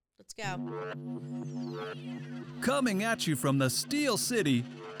Let's go. Coming at you from the Steel City,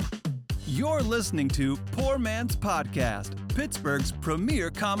 you're listening to Poor Man's Podcast, Pittsburgh's premier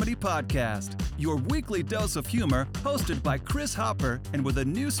comedy podcast. Your weekly dose of humor, hosted by Chris Hopper and with a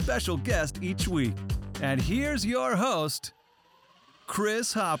new special guest each week. And here's your host,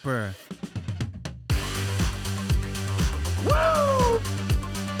 Chris Hopper. Woo!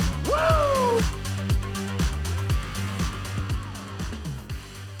 Woo!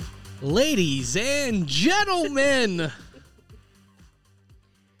 Ladies and gentlemen,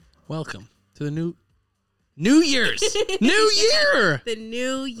 welcome to the New Year's New Year. The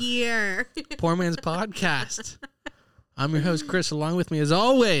new year. Poor Man's Podcast. I'm your host, Chris. Along with me, as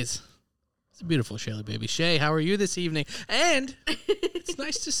always, it's a beautiful Shayla baby. Shay, how are you this evening? And it's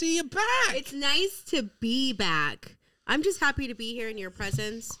nice to see you back. It's nice to be back. I'm just happy to be here in your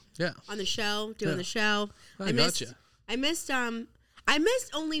presence. Yeah. On the show, doing the show. I gotcha. I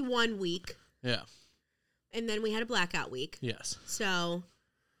missed only 1 week. Yeah. And then we had a blackout week. Yes. So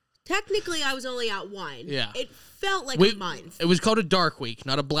technically I was only out one. Yeah. It felt like a month. It was called a dark week,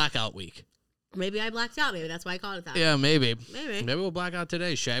 not a blackout week. Maybe I blacked out. Maybe that's why I called it that. Yeah, maybe. Maybe We'll black out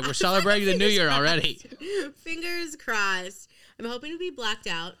today, Shay. We're celebrating the new year already. Fingers crossed. I'm hoping to be blacked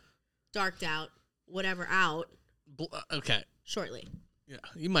out, darked out, whatever out. Okay. Shortly. Yeah,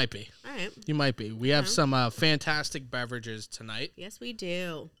 you might be. All right. You might be. We have some fantastic beverages tonight. Yes, we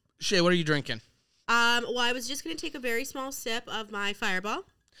do. Shay, what are you drinking? Well, I was just going to take a very small sip of my Fireball.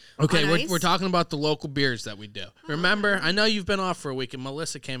 Okay, we're talking about the local beers that we do. Remember, I know you've been off for a week, and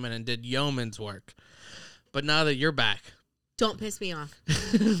Melissa came in and did yeoman's work. But now that you're back. Don't piss me off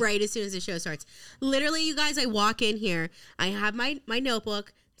right as soon as the show starts. Literally, you guys, I walk in here. I have my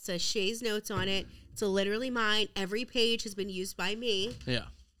notebook. It says Shay's notes on it. It's literally mine. Every page has been used by me. Yeah.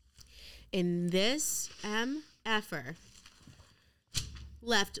 And this MFer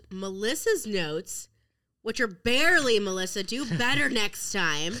left Melissa's notes, which are barely Melissa. Do better next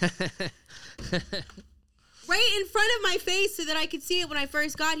time. Right in front of my face so that I could see it when I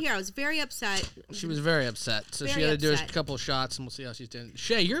first got here. I was very upset. She was very upset. So she had to do a couple of shots, and we'll see how she's doing.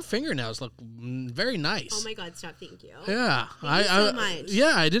 Shay, your fingernails look very nice. Oh, my God. Stop. Thank you. Yeah. Thank you so much.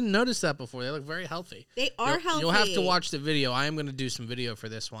 Yeah, I didn't notice that before. They look very healthy. They are healthy. You'll have to watch the video. I am going to do some video for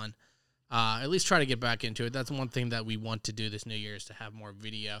this one. At least try to get back into it. That's one thing that we want to do this New Year is to have more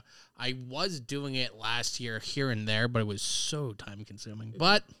video. I was doing it last year here and there, but it was so time-consuming.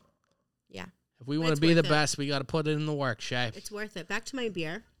 But yeah. If we want to be the best, we got to put it in the work, Shay. It's worth it. Back to my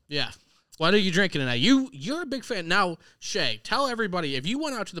beer. Yeah. What are you drinking tonight? You're a big fan. Now, Shay, tell everybody, if you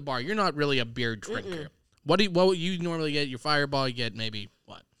went out to the bar, you're not really a beer drinker. What would you normally get? Your Fireball, you get maybe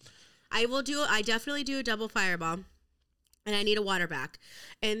what? I definitely do a double Fireball. And I need a water back.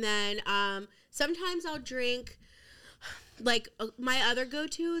 And then sometimes I'll drink, like, my other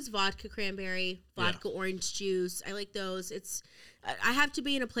go-to is vodka cranberry, vodka orange juice. I like those. I have to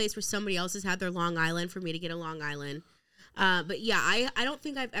be in a place where somebody else has had their Long Island for me to get a Long Island. But, yeah, I don't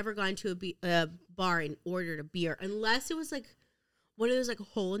think I've ever gone to a bar and ordered a beer unless it was, like, one of those, like,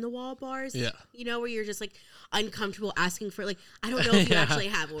 hole-in-the-wall bars, you know, where you're just, like, uncomfortable asking for, like, I don't know if you actually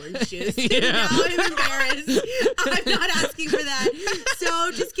have orange juice. Now I'm embarrassed. I'm not asking for that.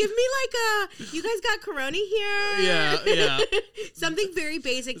 So just give me, like, you guys got Corona here? Yeah. Something very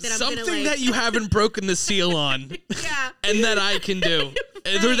basic that I'm going to, like. Something that you haven't broken the seal on. Yeah. And that I can do.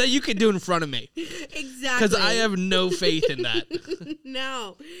 Right. Or that you can do in front of me. Exactly. Because I have no faith in that.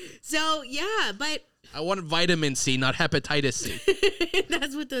 No. So, yeah, but. I want vitamin C, not hepatitis C.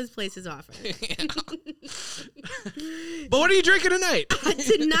 That's what those places offer. But what are you drinking tonight?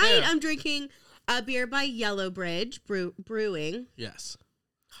 Tonight, I'm drinking a beer by Yellow Bridge Brewing. Yes.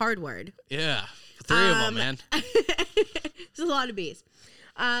 Hard word. Yeah. 3 of them, man. There's a lot of bees.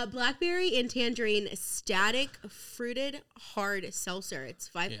 Blackberry and tangerine static fruited hard seltzer. It's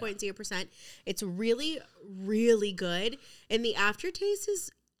 5.0%. It's really, really good. And the aftertaste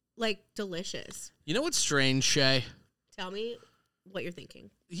is, like, delicious. You know what's strange, Shay? Tell me what you're thinking.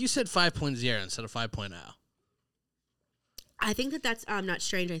 You said 5.0 instead of 5.0. I think that's not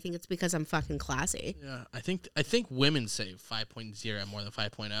strange. I think it's because I'm fucking classy. Yeah, I think women say 5.0 more than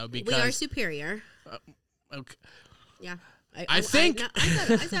 5.0 because we are superior. Okay. Yeah. I think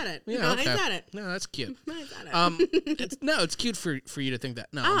I said it. Yeah, no, okay. I said it. No, that's cute. I said it. It's cute for you to think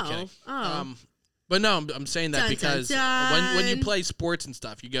that. No, I'm kidding. Oh. But no, I'm saying that Dun, because dun, dun. when you play sports and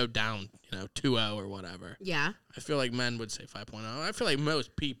stuff, you go down, 2-0 or whatever. Yeah. I feel like men would say 5.0. I feel like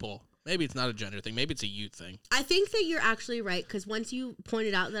most people, maybe it's not a gender thing, maybe it's a youth thing. I think that you're actually right because once you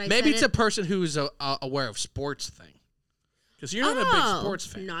pointed out that maybe it's a a person who's aware of sports thing. Because you're not a big sports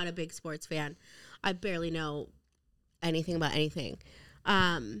fan. Not a big sports fan. I barely know anything about anything.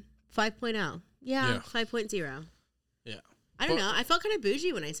 But 5.0. Yeah, Yeah. 5.0. Yeah. I don't know. I felt kind of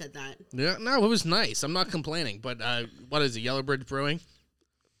bougie when I said that. Yeah, no, it was nice. I'm not complaining. But what is it, Yellow Bridge Brewing?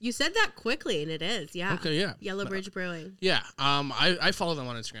 You said that quickly, and it is. Yeah. Okay, yeah. Yellow Bridge Brewing. Yeah, I follow them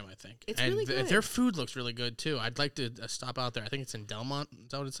on Instagram, I think. It's and really good. Their food looks really good, too. I'd like to stop out there. I think it's in Delmont. Is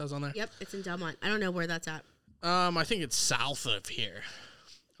that what it says on there? Yep, it's in Delmont. I don't know where that's at. I think it's south of here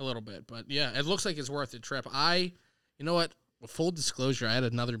a little bit. But, yeah, it looks like it's worth the trip. You know what? Full disclosure, I had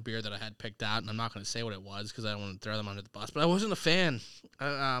another beer that I had picked out, and I'm not going to say what it was because I don't want to throw them under the bus. But I wasn't a fan,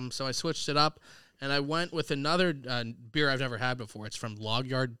 so I switched it up, and I went with another beer I've never had before. It's from Log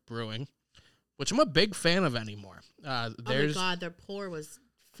Yard Brewing, which I'm a big fan of anymore. Oh my God, their pour was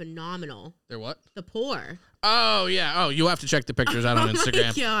phenomenal. Their what? The pour. Oh, yeah. Oh, you'll have to check the pictures out on Instagram. Oh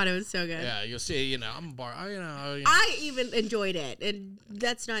my God, it was so good. Yeah, you'll see, I'm a bar. I even enjoyed it, and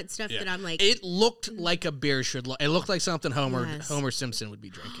that's not stuff that I'm like. It looked like a beer should look. It looked like something Yes. Homer Simpson would be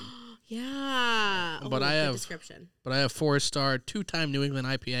drinking. Yeah. But I have description. But I have 4-star, 2-time New England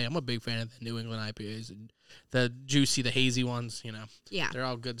IPA. I'm a big fan of the New England IPAs, and the juicy, the hazy ones. Yeah. They're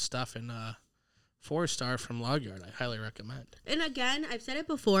all good stuff. And 4-star from Log Yard, I highly recommend. And again, I've said it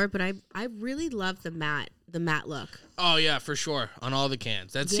before, but I really love the matte look. Oh yeah, for sure on all the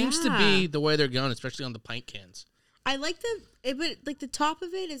cans. That seems to be the way they're going, especially on the pint cans. I like but like the top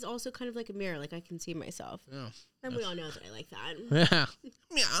of it is also kind of like a mirror, like I can see myself. Yeah. And we all know that I like that.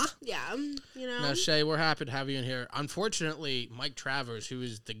 Yeah. Yeah. Now, Shay, we're happy to have you in here. Unfortunately, Mike Travers, who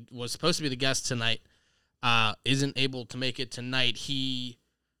was supposed to be the guest tonight, isn't able to make it tonight. He,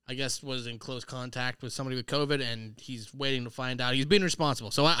 I guess, was in close contact with somebody with COVID, and he's waiting to find out. He's being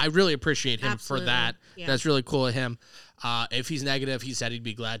responsible, so I really appreciate him for that. Yeah. That's really cool of him. If he's negative, he said he'd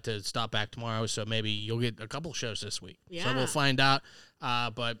be glad to stop back tomorrow, so maybe you'll get a couple shows this week. Yeah. So we'll find out.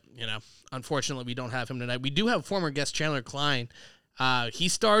 But, unfortunately, we don't have him tonight. We do have former guest Chandler Klein. He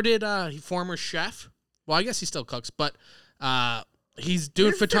started, former chef. Well, I guess he still cooks, but he's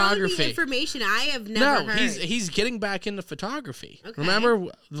doing You're photography. throwing me information I have never heard. He's getting back into photography. Okay. Remember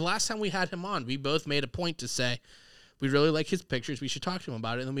the last time we had him on, we both made a point to say we really like his pictures. We should talk to him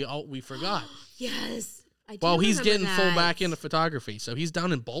about it, and then we forgot. Yes. I do Well, he's remember getting full that. back into photography, so he's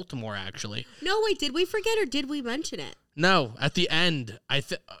down in Baltimore actually. No, wait, did we forget or did we mention it? No, at the end, I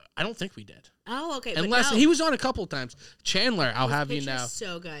don't think we did. Oh, okay. but Unless no. he was on a couple times. Chandler, I'll His have you picture's know.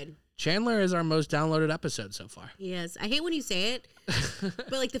 so good. Chandler is our most downloaded episode so far. Yes. I hate when you say it,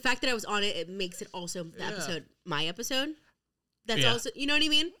 but like the fact that I was on it, it makes it also the episode, my episode. That's Yeah. also, you know what I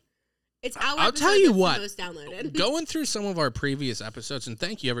mean? It's our I'll episode tell you that's what. the most downloaded. Going through some of our previous episodes, and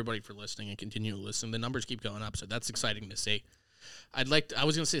thank you everybody for listening and continue to listen. The numbers keep going up, so that's exciting to see. I was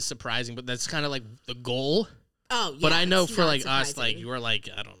going to say surprising, but that's kind of like the goal. Oh, yeah. But I know it's for not like us, surprising. like you're like,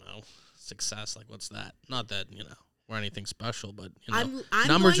 I don't know, success, like what's that? Not that, we're anything special, but I'm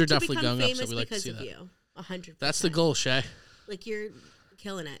numbers going are to definitely become going up, so famous we like to because see of that. you. 100%. That's the goal, Shay. Like you're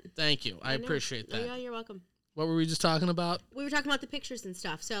killing it. Thank you. I know. appreciate Oh, that. yeah, you're welcome. What were we just talking about? We were talking about the pictures and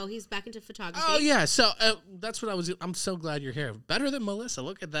stuff. So he's back into photography. Oh yeah, so that's what I'm so glad you're here. Better than Melissa.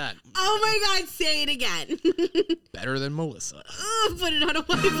 Look at that. Oh my God, say it again. Better than Melissa. Oh, put it on a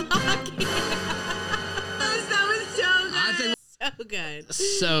white vlog. That was so good.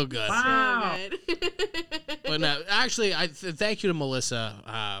 So good. Wow. So good. But no, actually, thank you to Melissa.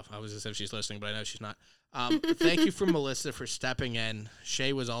 I was gonna say if she's listening, but I know she's not. Thank you for Melissa for stepping in.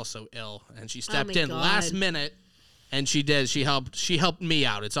 Shay was also ill, and she stepped in God. last minute, and she did. She helped me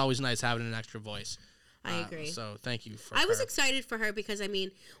out. It's always nice having an extra voice. I agree. So thank you for. I was her. excited for her because I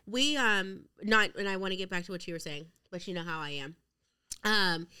mean, we not, and I want to get back to what you were saying, but you know how I am.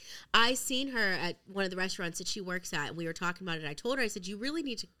 I seen her at one of the restaurants that she works at, and we were talking about it. I told her, I said, you really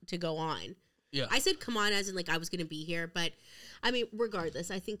need to go on. Yeah. I said, come on, as in like I was going to be here, but I mean,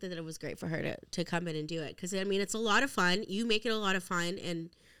 regardless, I think that it was great for her to come in and do it because I mean, it's a lot of fun. You make it a lot of fun, and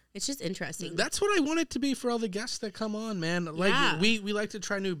it's just interesting. That's what I want it to be for all the guests that come on, man. Like Yeah. we like to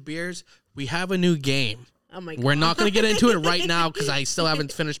try new beers. We have a new game. Oh my God. We're not going to get into it right now because I still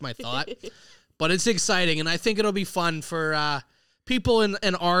haven't finished my thought. But it's exciting, and I think it'll be fun for people in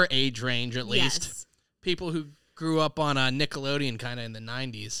our age range, at least. Yes. People who grew up on Nickelodeon kind of in the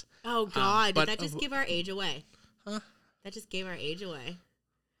 90s. Oh God, but- did that just give our age away? Huh? That just gave our age away.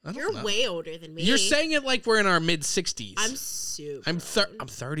 I don't You're know. way older than me. You're saying it like we're in our mid-60s. I'm super. I'm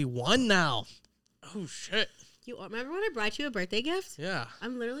 31 now. Oh, shit. You remember when I brought you a birthday gift? Yeah.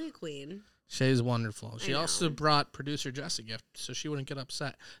 I'm literally a queen. Shay's wonderful. She know. also brought producer Jess a gift so she wouldn't get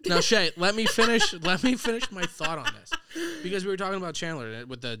upset. Now, Shay, let me finish my thought on this. Because we were talking about Chandler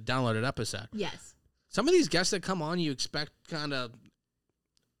with the downloaded episode. Yes. Some of these guests that come on, you expect kind of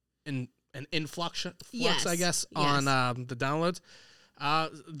an influx, Yes. I guess, Yes. on the downloads.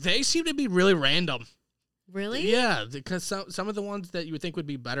 They seem to be really random. Really? Yeah, because some of the ones that you would think would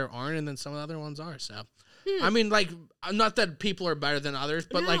be better aren't, and then some of the other ones are. So, I mean, like, not that people are better than others,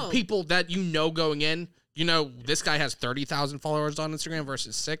 but like people that going in, this guy has 30,000 followers on Instagram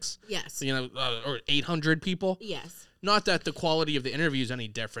versus 6. Yes. Or 800 people. Yes. Not that the quality of the interview is any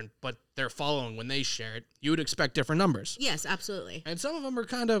different, but they're following when they share it. You would expect different numbers. Yes, absolutely. And some of them are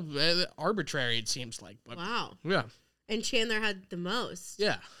kind of arbitrary, it seems like. But wow. Yeah. And Chandler had the most.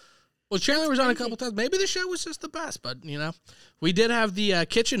 Yeah. Well, Chandler was on a couple times. Maybe the show was just the best, but, we did have the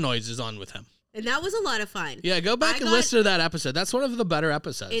kitchen noises on with him. And that was a lot of fun. Yeah, go back and listen to that episode. That's one of the better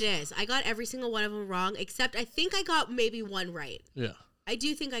episodes. It is. I got every single one of them wrong, except I think I got maybe one right. Yeah. I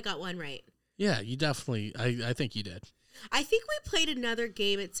do think I got one right. Yeah, you definitely, I think you did. I think we played another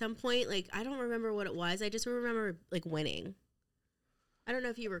game at some point. Like, I don't remember what it was. I just remember, like, winning. I don't know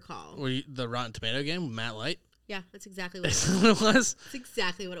if you recall. The Rotten Tomato game with Matt Light? Yeah, that's exactly what it was. What it was? That's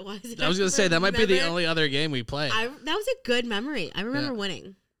exactly what it was. I was going to say, that might be the only other game we played. That was a good memory. I remember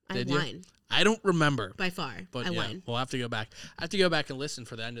winning. I won. I don't remember. By far. But I won. We'll have to go back. I have to go back and listen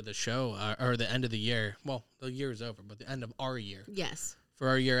for the end of the show, or the end of the year. Well, the year is over, but the end of our year. Yes. For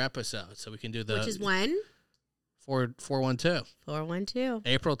our year episode. So we can do the... Which is when? 412. 412.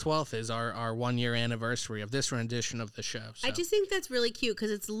 April 12th is our 1 year anniversary of this rendition of the show. So. I just think that's really cute because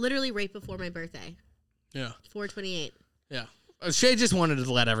it's literally right before my birthday. Yeah. 4/28. Yeah. Shay just wanted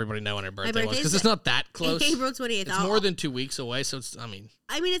to let everybody know when her birthday was because it's not that close. April 28th. It's more than 2 weeks away, so it's, I mean,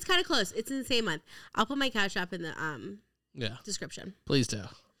 it's kind of close. It's in the same month. I'll put my Cash App in the description. Please do.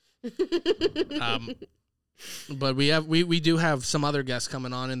 But we do have some other guests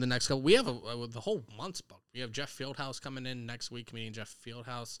coming on in the next couple. We have the whole month's booked. We have Jeff Fieldhouse coming in next week. Comedian Jeff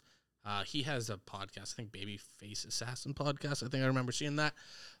Fieldhouse. He has a podcast. I think Babyface Assassin podcast. I think I remember seeing that.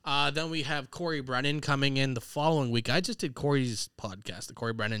 Then we have Corey Brennan coming in the following week. I just did Corey's podcast, the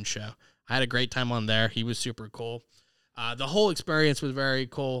Corey Brennan Show. I had a great time on there. He was super cool. The whole experience was very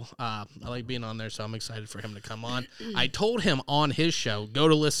cool. I like being on there, so I'm excited for him to come on. I told him on his show, go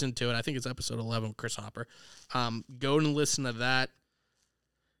to listen to it. I think it's episode 11 with Chris Hopper. Go and listen to that.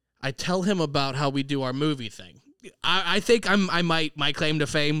 I tell him about how we do our movie thing. I think my claim to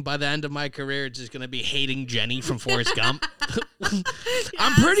fame by the end of my career is just going to be hating Jenny from Forrest Gump.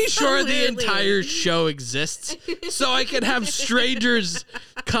 I'm pretty sure the entire show exists, so I can have strangers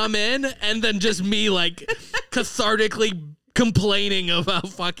come in and then just me like cathartically complaining about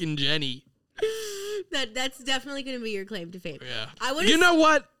fucking Jenny. That's definitely going to be your claim to fame. Yeah. You know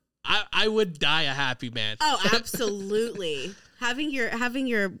what? I would die a happy man. Oh, absolutely. Having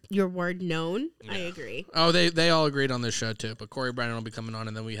your word known, yeah. I agree. Oh, they all agreed on this show too. But Corey Brennan will be coming on,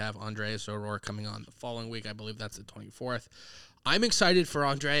 and then we have Andreas O'Rourke coming on the following week. I believe that's the 24th. I'm excited for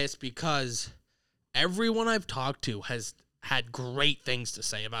Andreas because everyone I've talked to has had great things to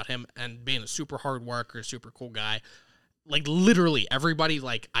say about him and being a super hard worker, super cool guy. Like literally everybody,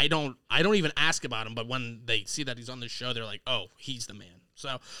 like I don't even ask about him, but when they see that he's on the show, they're like, oh, he's the man.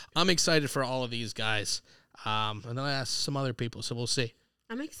 So I'm excited for all of these guys. And then I asked some other people, so we'll see.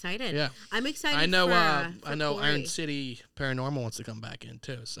 I'm excited. Yeah, I'm excited. I know. For I know. Corey. Iron City Paranormal wants to come back in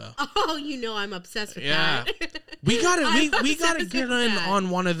too. So. Oh, I'm obsessed with that. we gotta get in on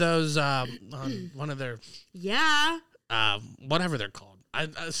one of those. On one of their. Yeah. Whatever they're called.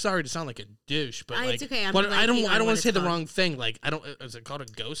 I'm sorry to sound like a douche, but like, it's okay. but I don't want to say the wrong thing. Like I don't. Is it called a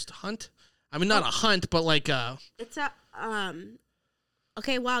ghost hunt? I mean, not a hunt, but like It's a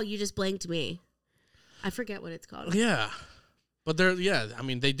Okay. Wow, you just blanked me. I forget what it's called. Yeah, but I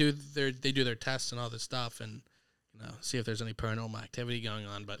mean, they do their tests and all this stuff, and see if there's any paranormal activity going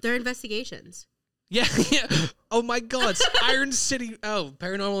on. But they're investigations. Yeah, yeah. Oh my God, Iron City. Oh,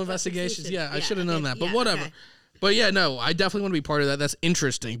 paranormal investigations. Yeah, I should have known that, but whatever. Okay. But yeah, no, I definitely want to be part of that. That's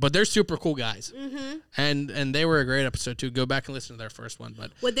interesting. But they're super cool guys, and they were a great episode too. Go back and listen to their first one.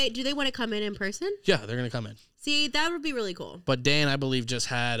 But do they want to come in person? Yeah, they're gonna come in. See, that would be really cool. But Dan, I believe, just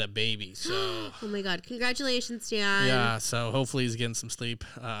had a baby, so. Oh my God! Congratulations, Dan. Yeah, so hopefully he's getting some sleep.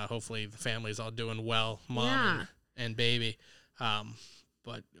 Hopefully the family's all doing well, mom and baby.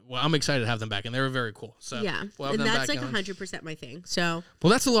 But I'm excited to have them back, and they were very cool. So yeah, we'll have and them that's back like 100% my thing. So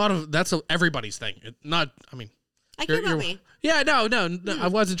well, that's everybody's thing. I care about me. Yeah, no, I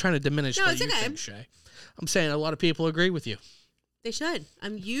wasn't trying to diminish what it's you think, Shay. I'm saying a lot of people agree with you. They should.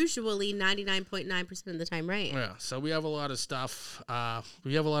 I'm usually 99.9% of the time right. Yeah, so we have a lot of stuff.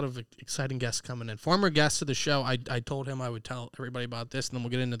 We have a lot of exciting guests coming in. Former guests of the show, I told him I would tell everybody about this, and then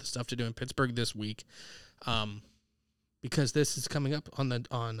we'll get into the stuff to do in Pittsburgh this week. Because this is coming up on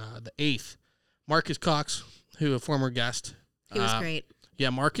the 8th. Marcus Cox, who a former guest. He was great. Yeah,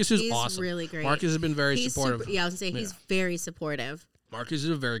 Marcus is awesome. He's really great. Marcus has been very supportive. I was going to say, he's very supportive. Marcus is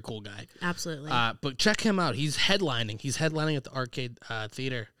a very cool guy. Absolutely. But check him out. He's headlining. He's headlining at the Arcade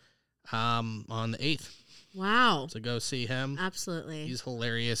Theater on the 8th. Wow. So go see him. Absolutely. He's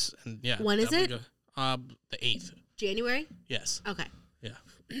hilarious. And yeah. When is it? The 8th. January? Yes. Okay. Yeah.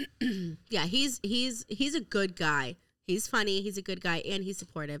 Yeah, he's a good guy. He's funny. He's a good guy, and he's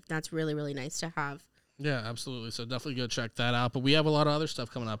supportive. That's really, really nice to have. Yeah, absolutely. So definitely go check that out. But we have a lot of other stuff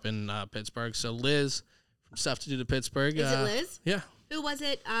coming up in Pittsburgh. So Liz from Stuff to Do to Pittsburgh. Is it Liz? Yeah. Who was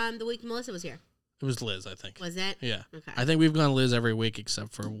it the week Melissa was here? It was Liz, I think. Was it? Yeah. Okay. I think we've gone Liz every week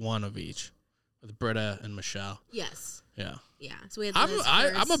except for one of each with Britta and Michelle. Yes. Yeah. Yeah. So we had I'm Liz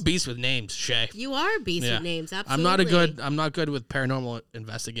I'm a first. beast with names, Shay. You are a beast Yeah. with names. Absolutely. I'm not good with paranormal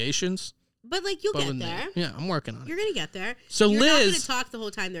investigations. But like you'll But get with there. Yeah, I'm working on it. You're gonna get there. So You're not Liz, gonna talk the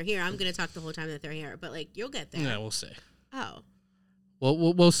whole time they're here. I'm gonna talk the whole time that they're here. But like you'll get there. yeah, we'll see. Oh.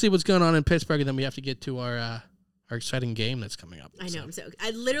 Well, we'll see what's going on in Pittsburgh, and then we have to get to our exciting game that's coming up. I know. So,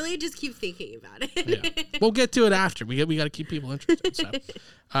 I literally just keep thinking about it. yeah, we'll get to it after. We got to keep people interested.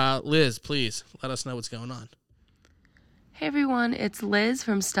 So, Liz, please let us know what's going on. Hey everyone, it's Liz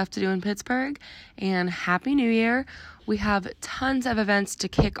from Stuff to Do in Pittsburgh, and Happy New Year. We have tons of events to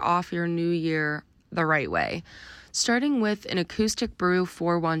kick off your new year the right way. Starting with an acoustic brew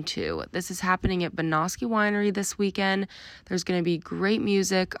 412. This is happening at Benoski Winery this weekend. There's going to be great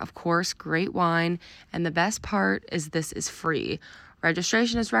music, of course, great wine, and the best part is this is free.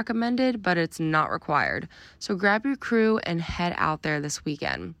 Registration is recommended, but it's not required. So grab your crew and head out there this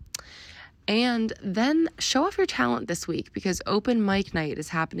weekend. And then show off your talent this week because open mic night is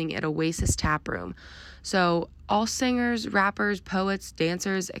happening at Oasis Tap Room. So all singers, rappers, poets,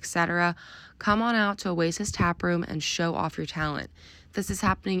 dancers, etc., come on out to Oasis Tap Room and show off your talent. This is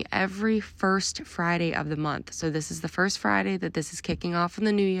happening every first Friday of the month. So this is the first Friday that this is kicking off in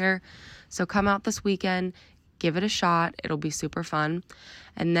the new year. So come out this weekend, give it a shot. It'll be super fun.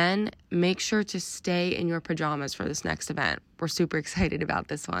 And then make sure to stay in your pajamas for this next event. We're super excited about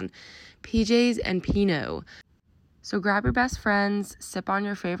this one. PJs and Pinot. So grab your best friends, sip on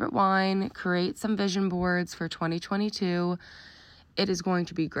your favorite wine, create some vision boards for 2022. It is going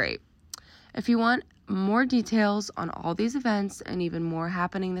to be great. If you want more details on all these events and even more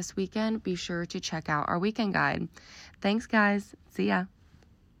happening this weekend, be sure to check out our weekend guide. Thanks, guys. See ya.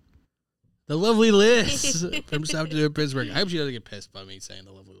 The lovely Liz from South to Pittsburgh. I hope she doesn't get pissed by me saying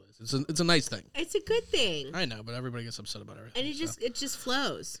the lovely Liz. It's a nice thing. It's a good thing. I know, but everybody gets upset about everything. And it just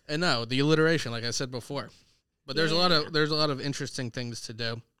flows. And no, the alliteration, like I said before. But there's a lot of interesting things to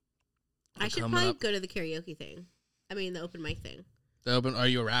do. I should probably go to the karaoke thing. I mean, the open mic thing. The open. Are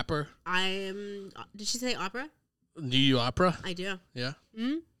you a rapper? Did she say opera? Do you opera? I do. Yeah.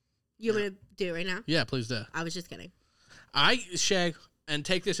 Hmm. You want me to do it right now? Yeah, please do. I was just kidding. Shay, and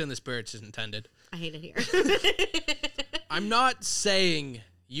take this in the spirits as intended. I hate it here. I'm not saying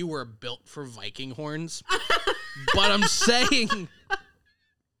you were built for Viking horns, but I'm saying.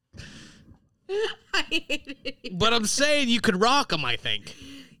 I hate it here. But I'm saying you could rock them. I think.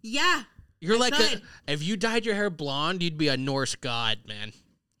 Yeah. You're I like could. if you dyed your hair blonde, you'd be a Norse god, man.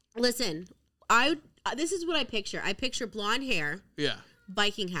 Listen, this is what I picture. I picture blonde hair, Yeah.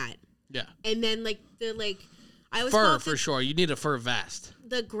 Viking hat, Yeah. and then I always Fur call it for sure. You need a fur vest.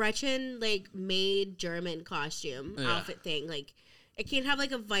 the Gretchen made German costume outfit thing. Like I can't have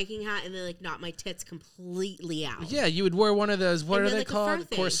a Viking hat and then not my tits completely out. Yeah, you would wear one of those. What And are then, they a fur called?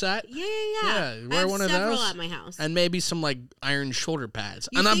 thing. Corset. Yeah. Yeah, I wear have one of several those at my house. and maybe some iron shoulder pads.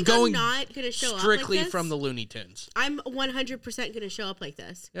 You and I'm think going not gonna show strictly up like this? from the Looney Tunes. I'm 100% gonna show up like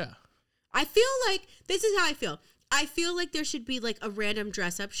this. Yeah. I feel like this is how I feel. I feel like there should be a random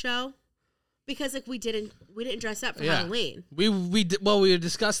dress up show because we didn't dress up for Halloween. We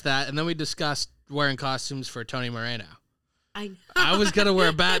discussed that, and then we discussed wearing costumes for Tony Moreno. I was gonna wear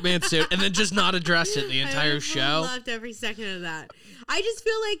a Batman suit and then just not address it the entire show. I loved every second of that. I just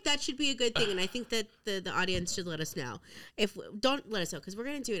feel like that should be a good thing, and I think that the audience should let us know. Don't let us know because we're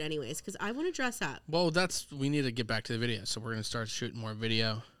gonna do it anyways. Because I want to dress up. Well, we need to get back to the video, so we're gonna start shooting more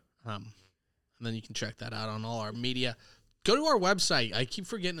video, and then you can check that out on all our media. Go to our website. I keep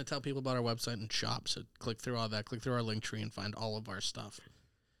forgetting to tell people about our website and shop, so click through all that. Click through our link tree and find all of our stuff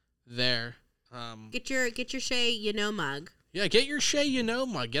there. Get your Shay mug. Yeah, get your Shay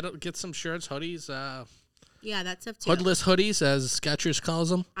mug. Get some shirts, hoodies. Yeah, that stuff too. Hoodless hoodies, as Skechers calls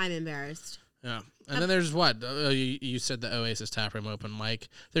them. I'm embarrassed. Yeah. And then there's what? You said the Oasis Taproom open mic.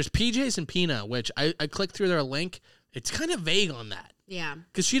 There's PJs and Pinot, which I clicked through their link. It's kind of vague on that. Yeah.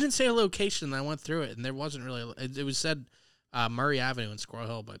 Because she didn't say a location, and I went through it, and there wasn't really. It was said Murray Avenue in Squirrel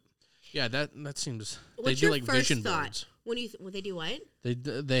Hill, but yeah, that seems. What's they do your first vision thought? boards. When they do what?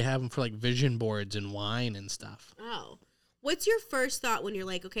 They have them for vision boards and wine and stuff. Oh. What's your first thought when you're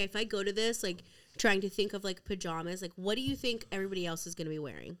like, okay, if I go to this, like trying to think of like pajamas, like what do you think everybody else is going to be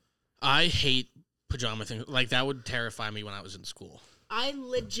wearing? I hate pajama things. Like that would terrify me when I was in school. I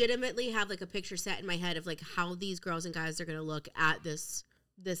legitimately have like a picture set in my head of like how these girls and guys are going to look at this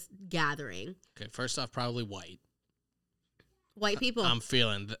gathering. Okay, first off, probably white. White people. I'm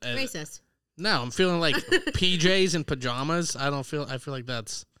feeling racist. No, I'm feeling like PJs and pajamas. I feel like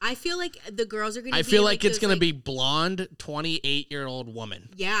that's. I feel like the girls are going to be. I feel like it's those, going to be blonde, 28-year-old woman.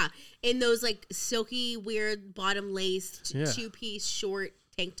 Yeah. In those like silky, weird, bottom laced, Yeah. 2-piece short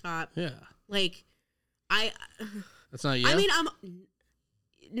tank top. Yeah. Like, That's not you? I mean,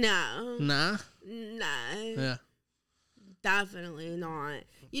 no. Nah. No. Yeah. Definitely not.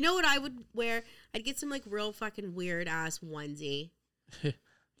 You know what I would wear? I'd get some like real fucking weird ass onesie.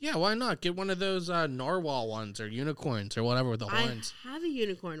 Yeah, why not? Get one of those narwhal ones or unicorns or whatever with the horns. I have a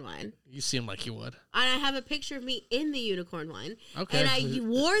unicorn one. You seem like you would. And I have a picture of me in the unicorn one. Okay. And I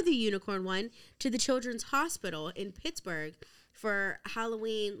wore the unicorn one to the Children's Hospital in Pittsburgh for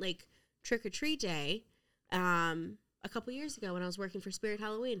Halloween, like trick or treat day, a couple years ago when I was working for Spirit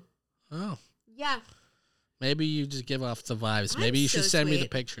Halloween. Oh. Yeah. Maybe you just give off the vibes. I'm Maybe you so should send me the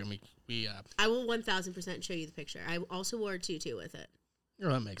sweet. picture. And we I will 1000% show you the picture. I also wore a tutu with it. oh,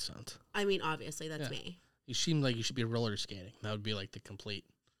 that makes sense. I mean, obviously, that's Yeah. me. You seem like you should be roller skating. That would be like the complete.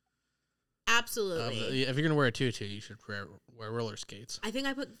 Absolutely. If you're gonna wear a tutu, you should wear roller skates. I think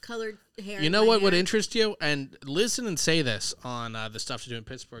I put colored hair. You in know my what would hair. interest you? And listen and say this on the Stuff to Do in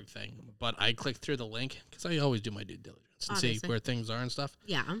Pittsburgh thing. But I clicked through the link because I always do my due diligence and see Obviously. where things are and stuff.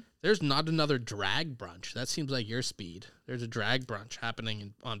 Yeah. There's not another drag brunch. That seems like your speed. There's a drag brunch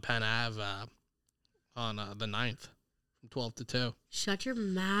happening on Penn Ave on the 9th from 12 to 2. Shut your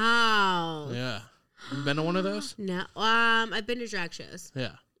mouth. Yeah. You been to one of those? No. I've been to drag shows.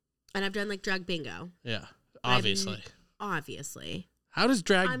 Yeah. And I've done like drag bingo. Yeah. I've Obviously. Obviously. How does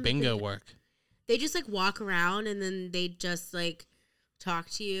drag I'm bingo good. work? They just like walk around and then they just like talk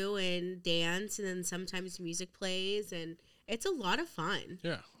to you and dance and then sometimes music plays and it's a lot of fun.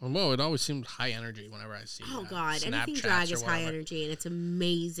 Yeah. Well, it always seemed high energy whenever I see Oh God, anything Snapchats drag or is high whatever. energy and it's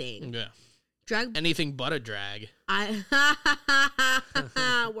amazing. Yeah. Drag Anything but a drag.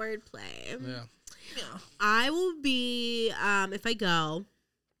 wordplay. Yeah. I will be if I go,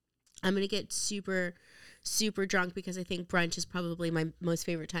 I'm gonna get super, super drunk because I think brunch is probably my most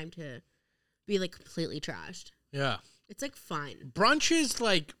favorite time to be like completely trashed. Yeah. It's like fun. Brunch is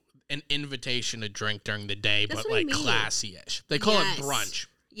like an invitation to drink during the day, That's but what I like mean. classy-ish. They call Yes. it brunch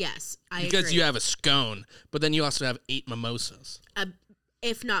Yes, I because agree. you have a scone, but then you also have 8 mimosas.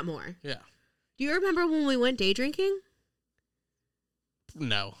 If not more. Yeah. Do you remember when we went day drinking?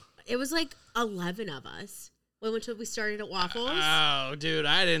 No. It was like 11 of us. We started at Waffles. Oh, dude,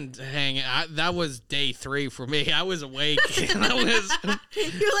 I didn't hang. That was day 3 for me. I was awake. And I was.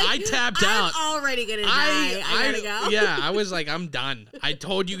 You're like, I tapped I'm out. already gonna die. I gotta go. Yeah, I was like, I'm done. I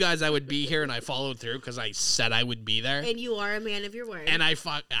told you guys I would be here, and I followed through because I said I would be there. And you are a man of your word. And I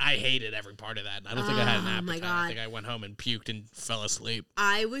hated every part of that. I don't think I had an Oh, appetite. my I God. think I went home and puked and fell asleep.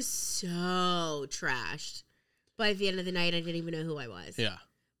 I was so trashed. By the end of the night, I didn't even know who I was. Yeah.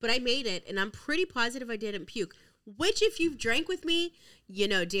 But I made it, and I'm pretty positive I didn't puke. Which, if you've drank with me, you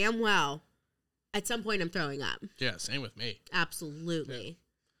know damn well, at some point I'm throwing up. Yeah, same with me. Absolutely.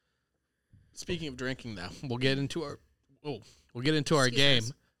 Speaking of drinking, though, we'll get into our Excuse game,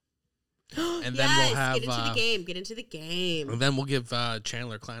 us. and then we'll have get into the game. Get into the game. and then we'll give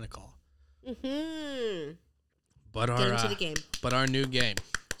Chandler Klein a call. Mm-hmm. But Get into the game. But our new game.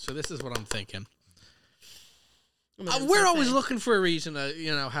 So this is what I'm thinking. Oh my God, I'm We're so always excited. looking for a reason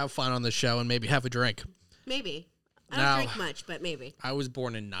to have fun on the show and maybe have a drink. Maybe. I Now- don't drink much, but maybe. I was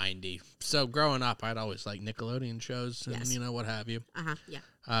born in '90, so growing up, I'd always like Nickelodeon shows and Yes. what have you. Uh-huh,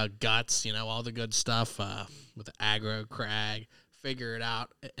 yeah. Guts, all the good stuff with the aggro crag. Figure it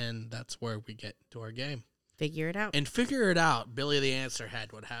out, and that's where we get to our game. Figure it out. And figure it out. Billy the Answer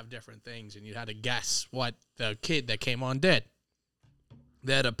Head would have different things, and you had to guess what the kid that came on did.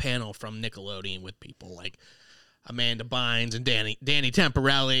 They had a panel from Nickelodeon with people like Amanda Bynes and Danny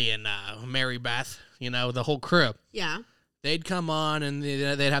Temporelli and Mary Beth, the whole crew. Yeah. They'd come on and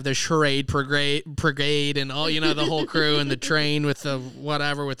they'd have their charade brigade and all, the whole crew and the train with the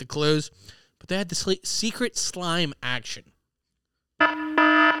whatever with the clues. But they had the secret slime action.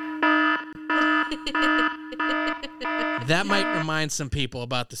 That might remind some people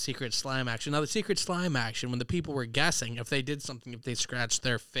about the secret slime action. Now, the secret slime action, when the people were guessing, if they did something, if they scratched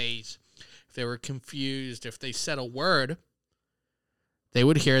their face, if they were confused, if they said a word, they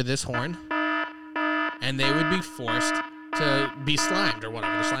would hear this horn, and they would be forced to be slimed or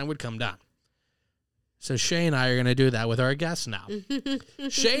whatever. The slime would come down. So Shay and I are going to do that with our guests now.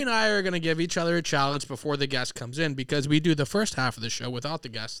 Shay and I are going to give each other a challenge before the guest comes in because we do the first half of the show without the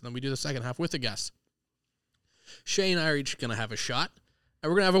guests, and then we do the second half with the guests. Shay and I are each going to have a shot, and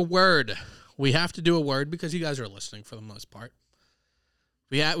we're going to have a word. We have to do a word because you guys are listening for the most part.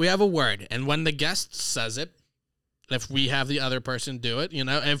 We have a word, and when the guest says it, if we have the other person do it,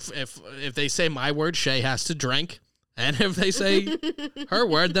 if they say my word, Shay has to drink. And if they say her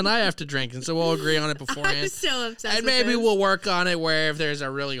word, then I have to drink. And so we'll agree on it beforehand. I'm so obsessed and with maybe this. we'll work on it where if there's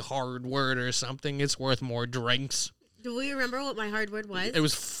a really hard word or something, it's worth more drinks. Do we remember what my hard word was? It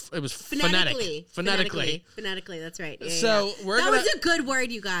was phonetic. Phonetically. Phonetically, that's right. Yeah, So yeah. we're that gonna, was a good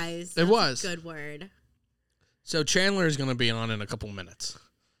word, you guys. It was a good word. So Chandler is going to be on in a couple minutes.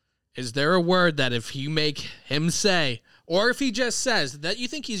 Is there a word that if you make him say, or if he just says that you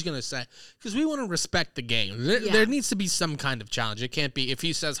think he's going to say, because we want to respect the game. There needs to be some kind of challenge. It can't be if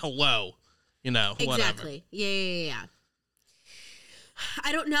he says hello, whatever. Exactly. Yeah.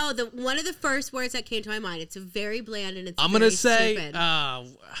 I don't know. One of the first words that came to my mind. It's very bland and it's. I'm going to say.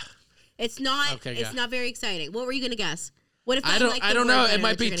 It's not. Okay, it's not very exciting. What were you going to guess? What if I don't know. It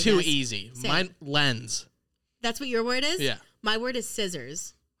might be too easy. Mine lens. That's what your word is? Yeah. My word is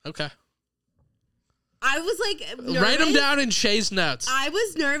scissors. Okay. I was like, nervous. Write them down in Shay's notes. I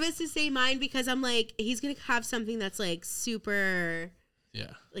was nervous to say mine because I'm like, he's going to have something that's like super,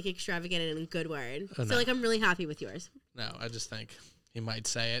 like extravagant and a good word. Oh, so like, I'm really happy with yours. No, I just think he might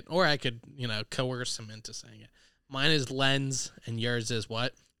say it. Or I could, coerce him into saying it. Mine is lens and yours is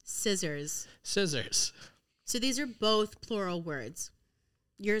what? Scissors. Scissors. So these are both plural words.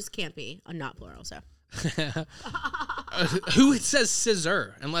 Yours can't be not plural, so. Who says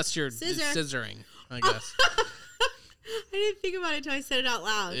scissor unless you're scissoring, I guess. I didn't think about it until I said it out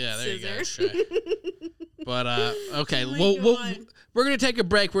loud. Yeah, there Scissor. you go, Shay. But okay, Oh we're gonna take a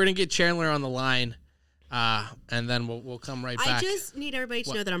break. We're gonna get Chandler on the line, and then we'll come right back. I just need everybody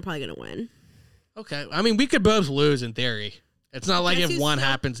to know that I'm probably gonna win. Okay, I mean we could both lose in theory. It's not like Guess if who's one still-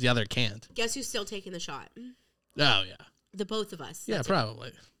 happens, the other can't. Guess who's still taking the shot? Oh yeah, The both of us. yeah, That's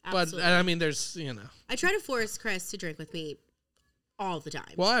probably. Absolutely. But I mean, there's I try to force Chris to drink with me all the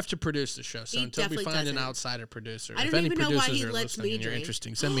time. Well, I have to produce the show, so He until we definitely find an doesn't. outsider producer, I if don't any even know why producers he are lets listening me and you're drink.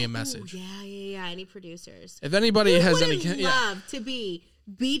 interesting, send me a message. Ooh, yeah. Any producers? If anybody Who has any, wouldn't love to be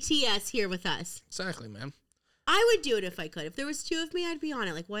BTS here with us? exactly, man. I would do it if I could. If there was two of me, I'd be on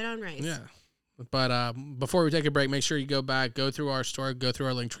it, like white on rice. Yeah. But before we take a break, make sure you go back, go through our store, go through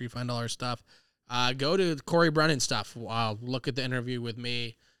our link tree, find all our stuff. Go to Corey Brennan stuff. Look at the interview with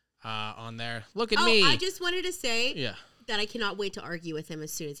me on there. Look at me. I just wanted to say Yeah. that I cannot wait to argue with him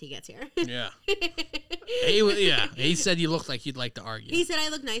as soon as he gets here. Yeah. He said you look like you'd like to argue. He said I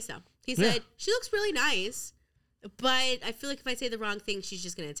look nice though. He said she looks really nice, but I feel like if I say the wrong thing, she's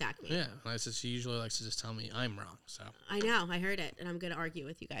just gonna attack me. Yeah. And I said she usually likes to just tell me I'm wrong. So. I know. I heard it, and I'm gonna argue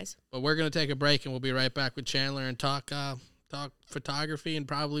with you guys. But we're gonna take a break, and we'll be right back with Chandler and talk photography and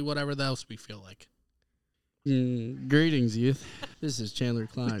probably whatever else we feel like. Greetings, youth. This is Chandler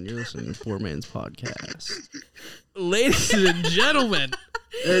Klein. You're listening to Poor Man's Podcast. Ladies and gentlemen,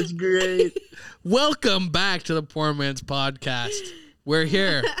 That's great. welcome back to the Poor Man's Podcast. We're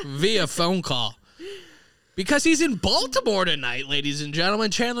here via phone call because he's in Baltimore tonight, ladies and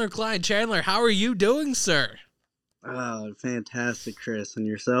gentlemen. Chandler Klein. Chandler, how are you doing, sir? Oh, fantastic, Chris. And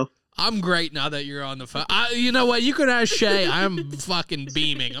yourself? I'm great now that you're on the phone. You know what? You can ask Shay. I'm fucking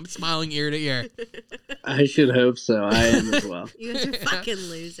beaming. I'm smiling ear to ear. I should hope so. I am as well. You guys are fucking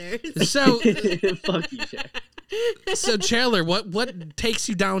losers. So, Fuck you, Shay. so Chandler, what takes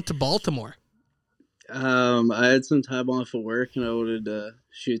you down to Baltimore? I had some time off of work and I wanted to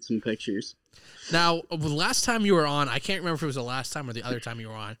shoot some pictures. Now, the last time you were on, I can't remember if it was the last time or the other time you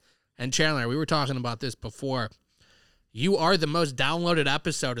were on. And Chandler, we were talking about this before. You are the most downloaded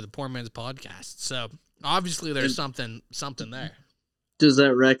episode of the Poor Man's Podcast. So obviously there's something there. Does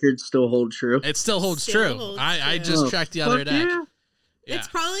that record still hold true? It still holds Still true. holds I true. just checked the other Fuck day. yeah. Yeah. It's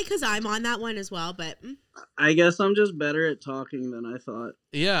probably because I'm on that one as well, but I guess I'm just better at talking than I thought.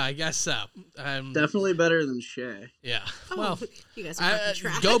 Yeah, I guess so. Definitely better than Shay. Yeah. oh, Well, you guys are fucking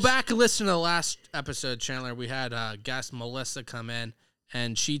trash. go back and listen to the last episode, Chandler. We had guest Melissa come in,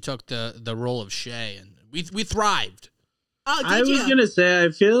 and she took the role of Shay, and we thrived. Oh, did I you? was going to say, I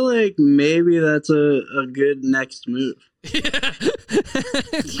feel like maybe that's a good next move. You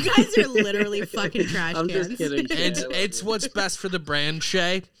guys are literally fucking trash I'm cans. just kidding. Shay. It's what's best for the brand,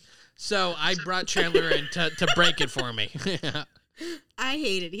 Shay. So I brought Chandler in to break it for me. I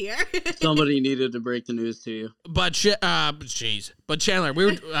hate it here. Somebody needed to break the news to you. But jeez. But Chandler, we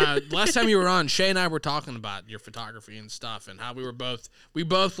were last time you were on, Shay and I were talking about your photography and stuff, and how we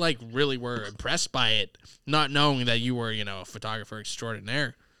both like really were impressed by it, not knowing that you were, a photographer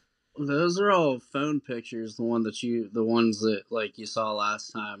extraordinaire. Those are all phone pictures. The ones that like you saw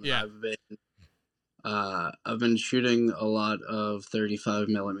last time. Yeah. I've been shooting a lot of 35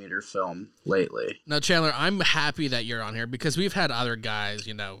 millimeter film lately. Now, Chandler, I'm happy that you're on here because we've had other guys,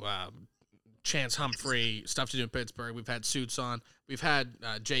 Chance Humphrey, Stuff to Do in Pittsburgh. We've had Suits on. We've had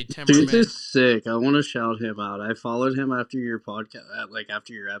Jay Dude, Timmerman. is sick. I want to shout him out. I followed him after your podcast,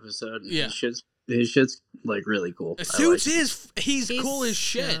 after your episode. And Yeah. his shit's like really cool. Suits he's cool as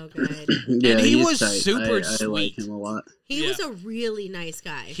shit. So good. Yeah, and he he's was tight. super I sweet. like him a lot. He Yeah. was a really nice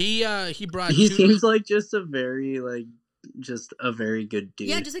guy. He brought He two- seems like just a very good dude.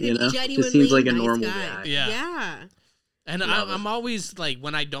 Yeah, just like you a know? genuinely Just seems like a nice normal guy. guy. Yeah. Yeah. And Love it. I'm always like,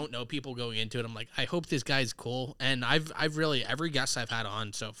 when I don't know people going into it, I'm like, I hope this guy's cool. And I've really, every guest I've had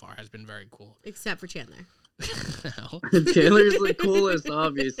on so far has been very cool. Except for Chandler. Taylor's the coolest,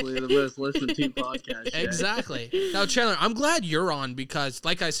 obviously, the most listened to podcast. Shay. Exactly. Now, Chandler, I'm glad you're on because,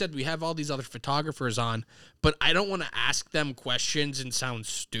 like I said, we have all these other photographers on, but I don't want to ask them questions and sound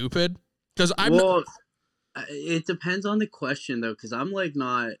stupid because It depends on the question though, because I don't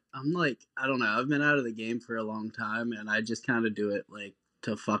know. I've been out of the game for a long time, and I just kind of do it like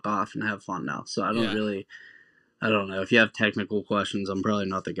to fuck off and have fun now. So I don't know. If you have technical questions, I'm probably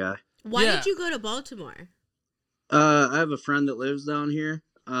not the guy. Why Yeah. did you go to Baltimore? I have a friend that lives down here,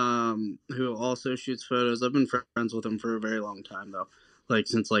 who also shoots photos. I've been friends with him for a very long time though, like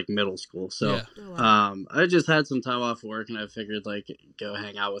since like middle school. So. Yeah. Oh, wow. I just had some time off work, and I figured like go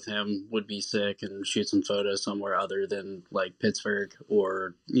hang out with him would be sick and shoot some photos somewhere other than like Pittsburgh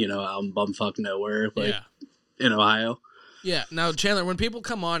or out in bumfuck nowhere like in Ohio. Yeah. Now, Chandler, when people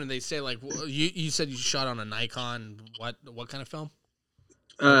come on and they say like, you said you shot on a Nikon, what kind of film?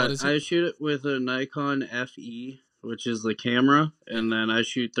 What is it? I shoot it with a Nikon FE, which is the camera, and then I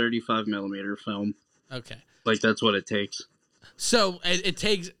shoot 35 millimeter film. Okay. Like that's what it takes. So it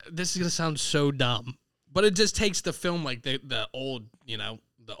takes. This is gonna sound so dumb, but it just takes the film like the old,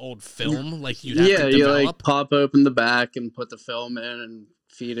 the old film like you'd have to you develop. like pop open the back and put the film in and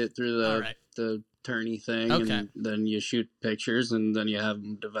feed it through All right. the turny thing, Okay. and then you shoot pictures, and then you have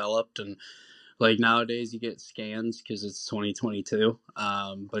them developed. And like nowadays, you get scans because it's 2022.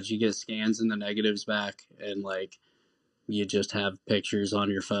 But you get scans and the negatives back, and like you just have pictures on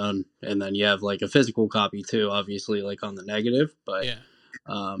your phone, and then you have like a physical copy too, obviously, like on the negative. But Yeah.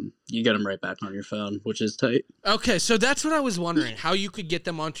 you get them right back on your phone, which is tight. Okay, so that's what I was wondering, how you could get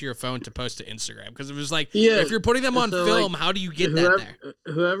them onto your phone to post to Instagram, because it was like, Yeah, if you're putting them on so, film, like, how do you get that there?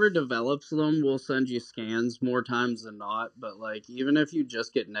 Whoever develops them will send you scans more times than not, but like even if you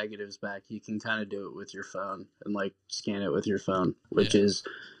just get negatives back, you can kind of do it with your phone and like scan it with your phone, which is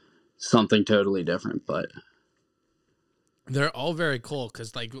something totally different. But They're all very cool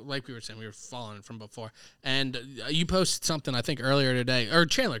because, like we were saying, we were following from before. And you posted something, I think, earlier today. Or,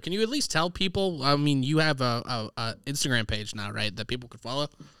 Chandler, can you at least tell people? I mean, you have a Instagram page now, right, that people could follow?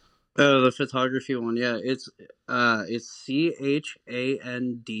 the photography one, yeah, it's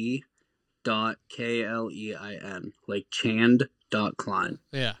CHAND.KLEIN, like Chand.Klein.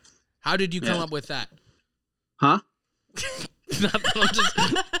 Yeah. How did you come Yeah. up with that? Huh?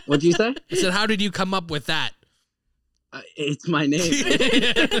 What'd you say? I said, how did you come up with that? It's my name.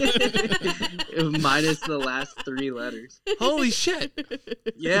 Minus the last 3 letters. Holy shit.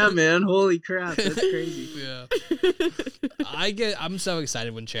 Yeah, man. Holy crap. That's crazy. Yeah. I'm so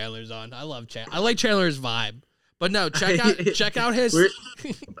excited when Chandler's on. I love Chandler. I like Chandler's vibe. But no, check out his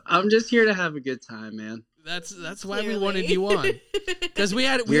I'm just here to have a good time, man. That's why we Clearly. wanted you on. Because we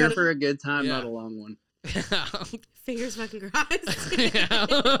had Here for a good time, Yeah. not a long one. Fingers fucking crossed.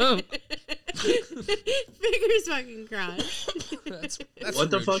 Yeah. Fingers fucking crossed. That's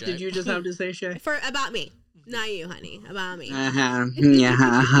What the rude, fuck Shay. did you just have to say, Shay? About me. Not you, honey. About me.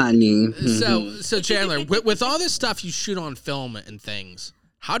 Yeah, honey. So Chandler, with all this stuff you shoot on film and things,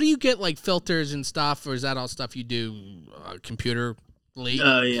 how do you get like filters and stuff, or is that all stuff you do computerly?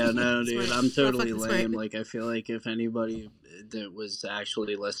 Oh yeah, no, dude, Smart. I'm totally Fucking smart. lame. Like, I feel like if anybody that was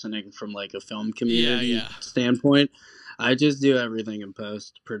actually listening from like a film community standpoint, I just do everything in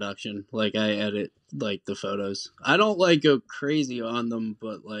post production. Like, I edit like the photos. I don't like go crazy on them,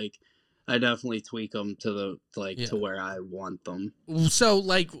 but like I definitely tweak them to the to where I want them. So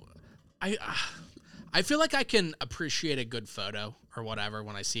like, I feel like I can appreciate a good photo or whatever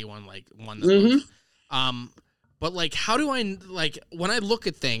when I see one that looks, but like, how do I like when I look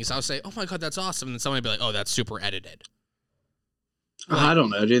at things, I'll say, oh my god, that's awesome, and then somebody will be like, oh, that's super edited. I don't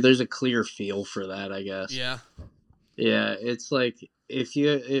know, dude. There's a clear feel for that, I guess. Yeah. Yeah, it's like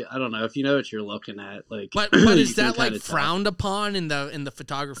I don't know if you know what you're looking at, like. But is that like frowned upon in the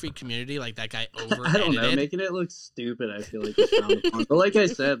photography community? Like that guy over? I don't know, making it look stupid. I feel like it's frowned upon. But like I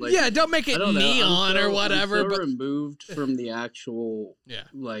said, like don't make it neon or whatever. I'm so but removed from the actual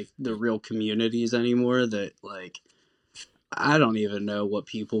like the real communities anymore that like I don't even know what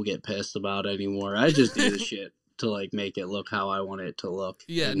people get pissed about anymore. I just do the shit to like make it look how I want it to look.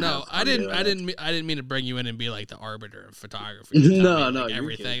 Yeah, no, I didn't mean to bring you in and be like the arbiter of photography. No, like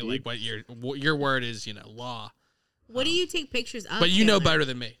everything, like what your word is, law. What do you take pictures of? But you know better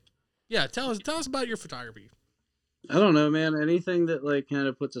than me. Yeah, tell us about your photography. I don't know, man. Anything that like kind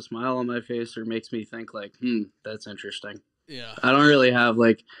of puts a smile on my face or makes me think like, that's interesting. Yeah. I don't really have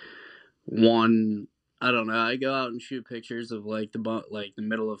like one. I don't know. I go out and shoot pictures of like the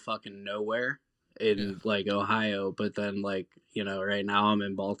middle of fucking nowhere in like Ohio, but then like right now I'm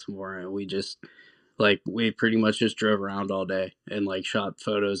in Baltimore and we pretty much just drove around all day and like shot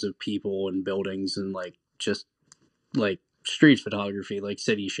photos of people and buildings and like just like street photography, like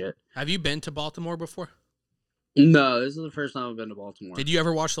city shit. Have you been to Baltimore before? No, this is the first time I've been to Baltimore. Did you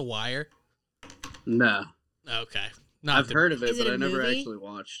ever watch The Wire? No. Okay. I've heard of it, but I never movie? actually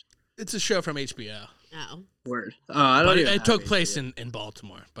watched. It's a show from HBO. Oh. Word. I don't even it took have place HBO. in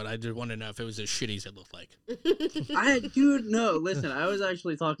Baltimore, but I did want to know if it was as shitty as it looked like. Dude, no, listen, I was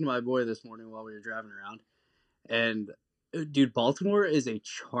actually talking to my boy this morning while we were driving around, and dude, Baltimore is a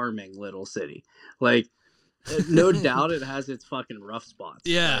charming little city. Like, no doubt it has its fucking rough spots.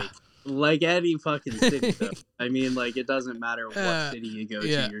 Yeah. Like any fucking city, though. I mean, like, it doesn't matter what city you go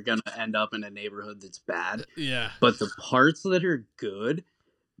to, you're gonna end up in a neighborhood that's bad. Yeah. But the parts that are good,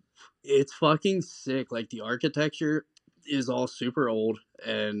 it's fucking sick. Like, the architecture is all super old,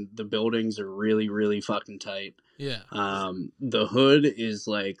 and the buildings are really, really fucking tight. Yeah. The hood is,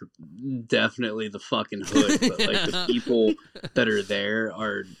 like, definitely the fucking hood, but, like, the people that are there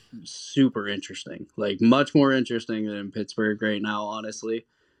are super interesting. Like, much more interesting than Pittsburgh right now, honestly.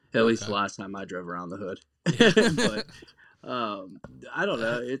 At least the last time I drove around the hood. But I don't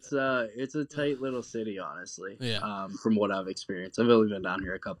know. It's a tight little city, honestly. Yeah. From what I've experienced, I've only been down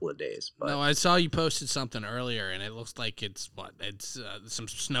here a couple of days. But no, I saw you posted something earlier, and it looks like it's some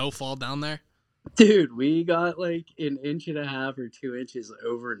snowfall down there. dude, we got like 1.5 inches or 2 inches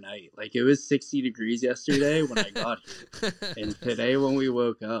overnight. Like it was 60 degrees yesterday when I got here, and today when we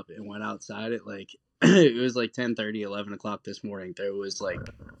woke up and went outside at like it was like 10:30, 11 o'clock this morning. There was like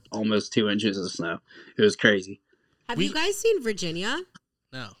almost 2 inches of snow. It was crazy. Have you guys seen Virginia?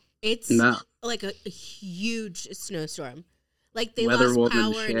 No. It's like a huge snowstorm. Like they Weather lost woman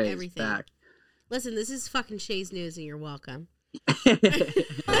power Shay and is everything. back. Listen, this is fucking Shay's news, and you're welcome. Fuck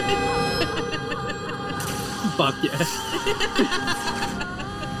yeah.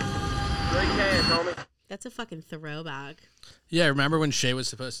 Great cash, homie. That's a fucking throwback. Yeah, remember when Shay was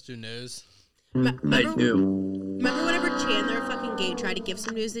supposed to do news? I do. Remember whenever Chandler fucking Gate tried to give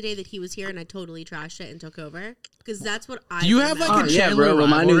some news the day that he was here, and I totally trashed it and took over? Because that's what I. Do you have, like, remember. a Yeah, Chandler bro. Well,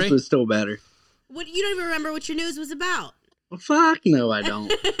 my rivalry? news was still better. What, you don't even remember what your news was about? Well, fuck no, I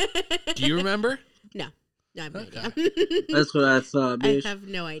don't. Do you remember? No, I have no Okay. idea. That's what I thought, I bitch. have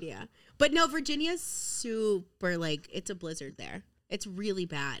no idea. But no, Virginia's super, like, it's a blizzard there. It's really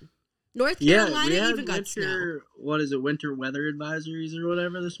bad. North Carolina we had even got snow. winter, what is it, winter weather advisories or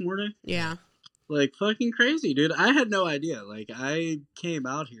whatever this morning? Yeah. Like, fucking crazy, dude. I had no idea. Like, I came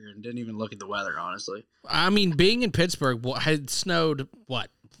out here and didn't even look at the weather, honestly. I mean, being in Pittsburgh, had snowed,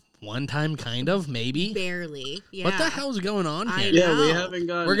 one time, kind of, maybe? Barely. Yeah. What the hell's going on I here? know. Yeah, we haven't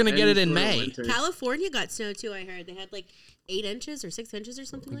gotten We're gonna get any it in sort of May. winter. California got snow too, I heard. They had like 8 inches or 6 inches or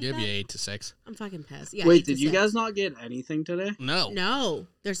something like Give that. you 8 to 6. I'm fucking pissed. Yeah. 8 Wait, to did you 6. guys not get anything today? No. No,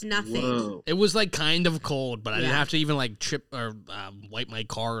 there's nothing. Whoa. It was like kind of cold, but I didn't Yeah. have to even like chip or wipe my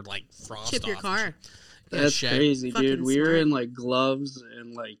car like frost Chip your off. car. Yeah, That's Shay. crazy, dude. Fucking We were smart. in, like, gloves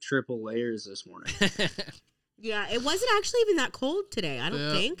and, like, triple layers this morning. Yeah, it wasn't actually even that cold today. I don't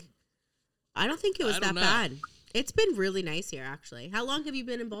Yeah. think. I don't think it was I that don't know. bad. It's been really nice here, actually. How long have you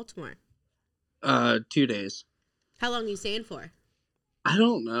been in Baltimore? 2 days. How long are you staying for? I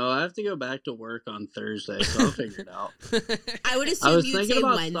don't know. I have to go back to work on Thursday, so I'll figure it out. I would I assume was you'd thinking say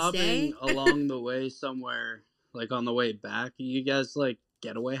about Wednesday. stopping along the way somewhere, like on the way back. You guys like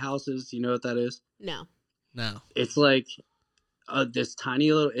getaway houses? You know what that is? No. No. It's like this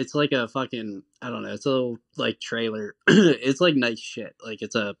tiny little. It's like a fucking. I don't know. It's a little like trailer. It's like nice shit. Like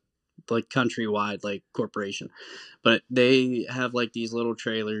it's a like countrywide like corporation, but they have like these little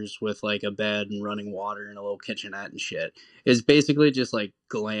trailers with like a bed and running water and a little kitchenette and shit. It's basically just like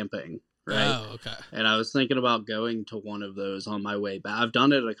glamping right? Oh, okay. And I was thinking about going to one of those on my way back. I've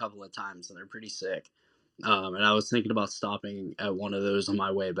done it a couple of times, and they're pretty sick. And I was thinking about stopping at one of those on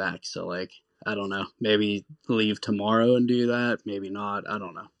my way back. So, like, I don't know. Maybe leave tomorrow and do that. Maybe not. I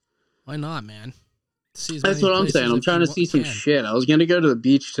don't know. Why not, man? That's what I'm saying. I'm trying to see some shit. I was going to go to the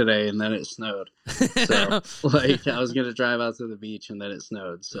beach today, and then it snowed. So, like, I was going to drive out to the beach, and then it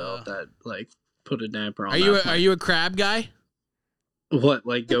snowed. So that, like, put a damper on. Are you a crab guy? What,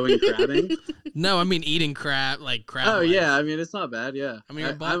 like going crabbing? No, I mean eating crab, like crab. Oh legs. yeah, I mean it's not bad. Yeah, I mean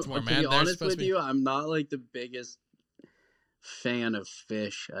you're in Baltimore, man. To be honest with you, I'm not like the biggest fan of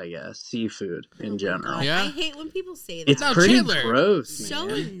fish. I guess seafood in general. God, yeah, I hate when people say that. It's pretty Chandler. gross. So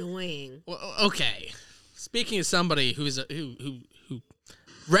man. annoying. Well, okay. Speaking of somebody who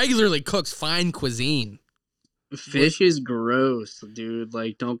regularly cooks fine cuisine. Fish is gross, dude.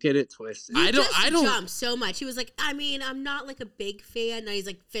 Like, don't get it twisted. I don't jump so much. He was like, I mean, I'm not like a big fan. Now he's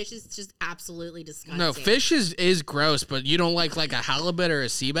like, fish is just absolutely disgusting. No, fish is gross, but you don't like a halibut or a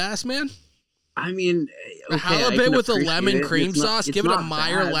sea bass, man? I mean, a halibut with a lemon cream sauce. Give it a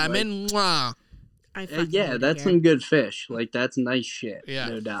Meyer bad, lemon. Mwah. Yeah, that's some good fish. Like, that's nice shit. Yeah.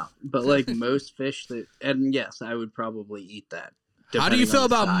 No doubt. But like most fish and yes, I would probably eat that. How do you feel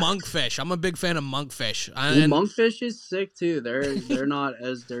about monkfish? I'm a big fan of monkfish. Monkfish is sick too. They're not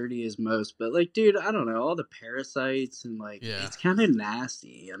as dirty as most, but like, dude, I don't know, all the parasites and like, it's kind of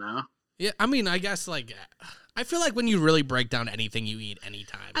nasty, you know? Yeah, I mean, I guess like, I feel like when you really break down anything you eat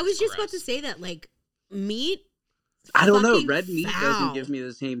anytime. I was just about to say that, like, meat. I don't know. Red meat doesn't give me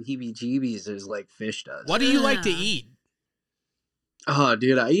the same heebie-jeebies as like fish does. What do you like to eat? Oh,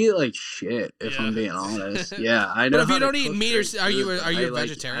 dude, I eat like shit. If I'm being honest, yeah, I know. But if you don't eat meat, are you a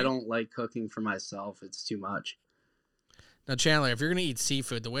vegetarian? I don't like cooking for myself. It's too much. Now, Chandler, if you're gonna eat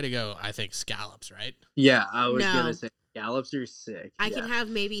seafood, the way to go, I think, scallops, right? Yeah, I was gonna say scallops are sick. I can have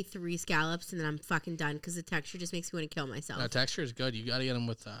maybe 3 scallops and then I'm fucking done because the texture just makes me want to kill myself. No, texture is good. You got to get them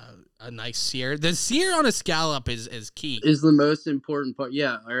with a nice sear. The sear on a scallop is key. Is the most important part.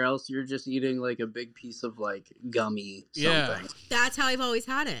 Yeah, or else you're just eating like a big piece of like gummy something. Yeah. That's how I've always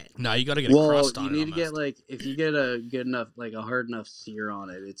had it. No, you got to get a crust on it. You need to get like, if you get a good enough, like a hard enough sear on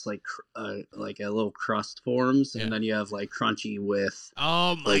it, it's like a little crust forms, and then you have like crunchy with.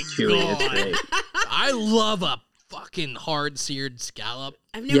 Oh my god! I love a fucking hard seared scallop.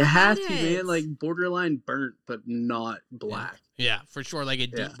 I've never had it. You have to, man. Like borderline burnt, but not black. Yeah, for sure. Like a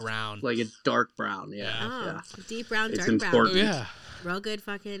deep brown. Like a dark brown. Yeah. Deep brown, dark important. brown. Oh, yeah. Real good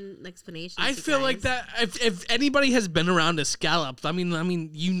fucking explanation. I feel like that. If anybody has been around a scallop, I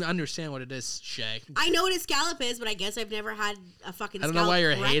mean, you understand what it is, Shay. I know what a scallop is, but I guess I've never had a fucking. I don't know why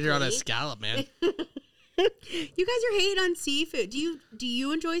you're a hater on a scallop, man. You guys are hating on seafood. Do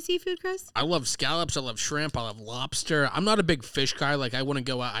you enjoy seafood, Chris? I love scallops. I love shrimp. I love lobster. I'm not a big fish guy. Like, I want to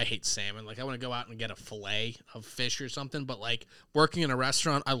go out. I hate salmon. Like, I want to go out and get a fillet of fish or something. But like working in a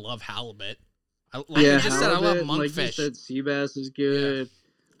restaurant, I love halibut. I love monkfish. Like you said, sea bass is good.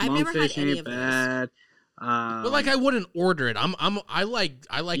 Yeah. I've never had any of bad. But like, I wouldn't order it. I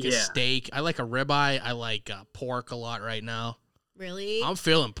like a steak. I like a ribeye. I like pork a lot right now. Really? I'm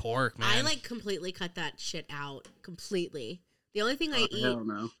feeling pork, man. I like completely cut that shit out. Completely. The only thing I eat. Hell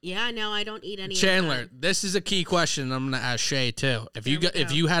no. Yeah, no, I don't eat any. Chandler, this is a key question. I'm gonna ask Shay too. If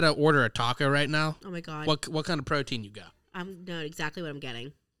you had to order a taco right now, oh my god, what kind of protein you got? I know exactly what I'm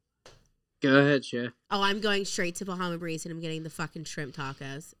getting. Go ahead, Shay. Oh, I'm going straight to Bahama Breeze and I'm getting the fucking shrimp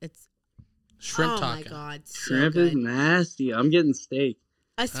tacos. It's shrimp taco. Oh my god, shrimp is nasty. I'm getting steak.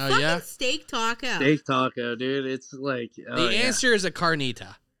 A fucking steak taco. Steak taco, dude. It's like the answer is a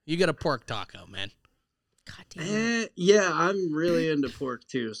carnita. You get a pork taco, man. God damn it. Yeah, I'm really into pork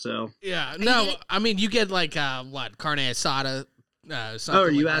too. So yeah, no, I mean you get like what carne asada. Are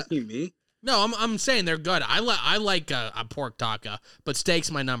you asking me? No, I'm saying they're good. I like a pork taco, but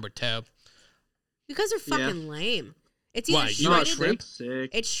steak's my number 2. You guys are fucking lame. It's either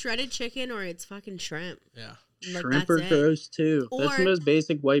it's shredded chicken or it's fucking shrimp. Yeah. Like, shrimp are gross too. That's the most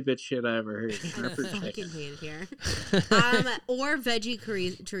basic white bitch shit I ever heard. Shrimp or fucking hate it here. Or veggie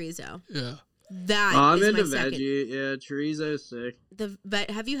chorizo. Yeah. That I'm is into my second. veggie. Yeah, chorizo's sick.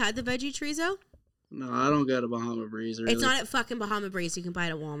 Have you had the veggie chorizo? No, I don't go to Bahama Breeze. Really. It's not at fucking Bahama Breeze. You can buy it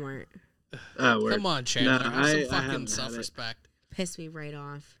at Walmart. Oh, come on, Chandler. No, have some fucking self-respect. Pissed me right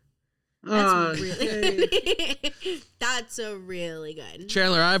off. That's That's a really good.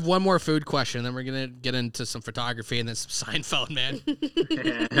 Chandler, I have one more food question, then we're gonna get into some photography and then some Seinfeld, man.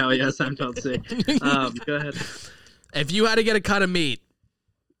 Hell yeah, Seinfeld's sick. Go ahead. If you had to get a cut of meat,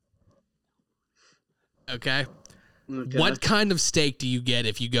 okay, what kind of steak do you get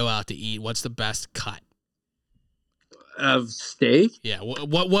if you go out to eat? What's the best cut? Of steak? Yeah.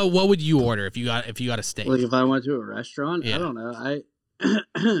 What would you order if you got a steak? Like if I went to a restaurant? Yeah. I don't know. I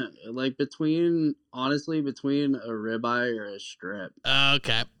like between a ribeye or a strip.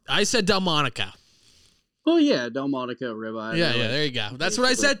 Okay. I said Delmonico. Oh yeah, Delmonico ribeye. Yeah, there you go. That's what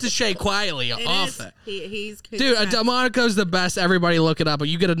I said to Shay quietly off it. He's Dude, a Delmonico's the best. Everybody look it up. But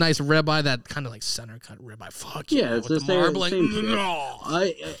you get a nice ribeye, that kind of like center cut ribeye. Fuck yeah, it's with the marbling. same shit.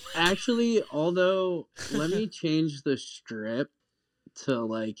 I actually, although, let me change the strip to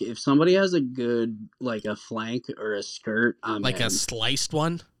like if somebody has a good like a flank or a skirt, I'm like in. a sliced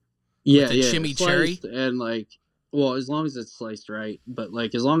one. Yeah, with a chimichurri and like. Well, as long as it's sliced right, but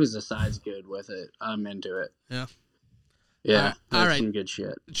like as long as the side's good with it, I'm into it. Yeah, yeah, all right. Some good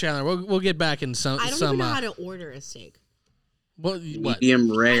shit. Chandler, we'll get back in some. I don't even know how to order a steak. What?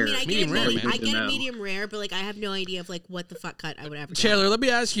 Medium rare. I mean, I get rare, a medium rare, but like I have no idea of like what the fuck cut I would ever. Chandler, let me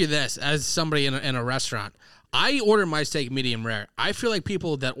ask you this: as somebody in a restaurant, I order my steak medium rare. I feel like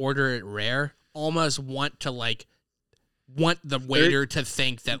people that order it rare almost want the waiter to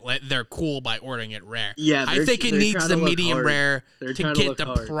think that they're cool by ordering it rare. Yeah, I think it needs the medium rare to get the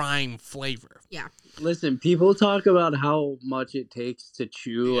hard. prime flavor. Yeah. Listen, people talk about how much it takes to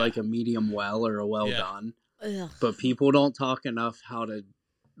chew like a medium well or a well done, but people don't talk enough how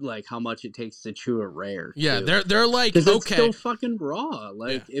much it takes to chew a rare. Yeah, too. they're like, it's okay, still fucking raw.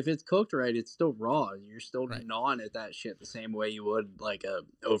 Like if it's cooked right, it's still raw. You're still gnawing at that shit the same way you would like a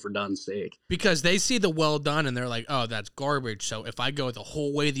overdone steak. Because they see the well done and they're like, oh, that's garbage. So if I go the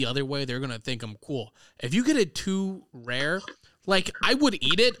whole way the other way, they're gonna think I'm cool. If you get it too rare, like I would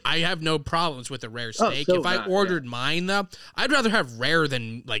eat it. I have no problems with a rare steak. If I ordered mine though, I'd rather have rare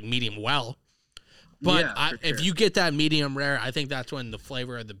than like medium well. But if you get that medium rare, I think that's when the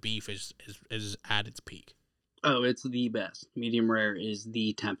flavor of the beef is at its peak. Oh, it's the best. Medium rare is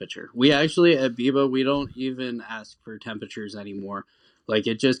the temperature. We actually, at Biba, we don't even ask for temperatures anymore. Like,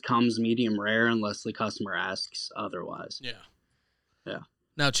 it just comes medium rare unless the customer asks otherwise. Yeah. Yeah.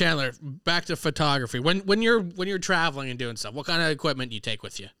 Now, Chandler, back to photography. When you're traveling and doing stuff, what kind of equipment do you take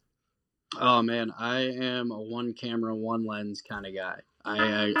with you? Oh, man, I am a one camera, one lens kind of guy.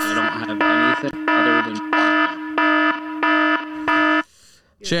 I don't have anything other than...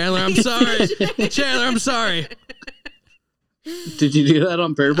 Chandler, I'm sorry. Chandler, I'm sorry. Did you do that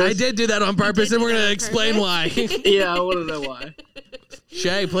on purpose? I did do that on purpose, and we're going to explain why. Yeah, I want to know why.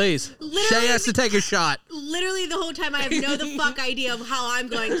 Shay, please. Shay has to take a shot. Literally the whole time I have no the fuck idea of how I'm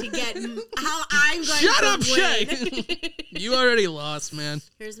going to Shut up, win. Shay! You already lost, man.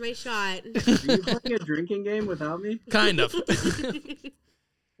 Here's my shot. Are you playing a drinking game without me? Kind of.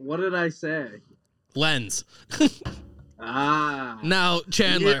 What did I say? Lens. Now,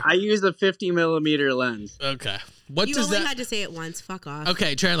 Chandler. I use a 50 millimeter lens. Okay. You only had to say it once. Fuck off.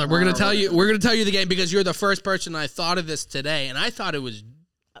 Okay, Chandler, we're gonna tell you. We're gonna tell you the game because you're the first person I thought of this today, and I thought it was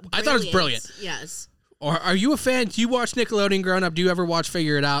brilliant. Yes. Or are you a fan? Do you watch Nickelodeon growing up? Do you ever watch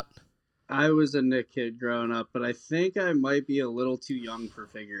Figure It Out? I was a Nick kid growing up, but I think I might be a little too young for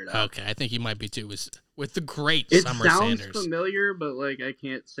Figure It Out. Okay, I think you might be too. With the great Summer Sanders. It Sanders. sounds familiar, but like I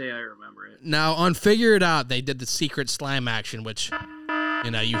can't say I remember it. Now on Figure It Out, they did the secret slime action, which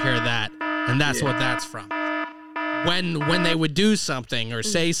you hear that, and that's what that's from. When they would do something or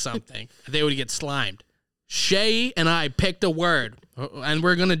say something, they would get slimed. Shay and I picked a word, and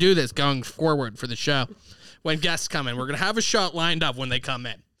we're gonna do this going forward for the show. When guests come in, we're gonna have a shot lined up when they come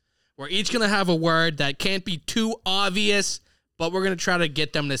in. We're each gonna have a word that can't be too obvious, but we're gonna try to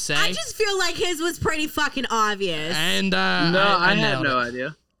get them to say. I just feel like his was pretty fucking obvious. And no, I had no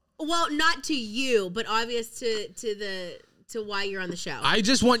idea. Well, not to you, but obvious to why you're on the show. I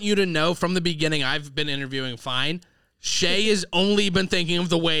just want you to know from the beginning, I've been interviewing fine. Shay has only been thinking of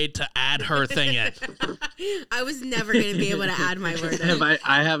the way to add her thing in. I was never going to be able to add my word in.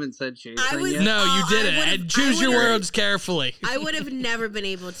 I haven't said Shay's thing yet. No, you didn't. And choose your words carefully. I would have never been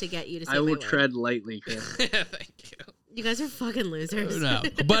able to get you to say I will my word. tread lightly, Chris. Thank you. You guys are fucking losers. No,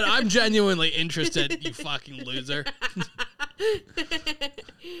 but I'm genuinely interested, you fucking loser.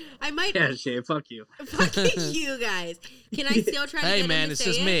 I might. Yeah, Shay, fuck you. Fuck you guys. Can I still try to get him to say it? Hey, man, it's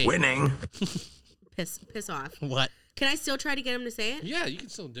just me. Winning. Piss off. What? Can I still try to get him to say it? Yeah, you can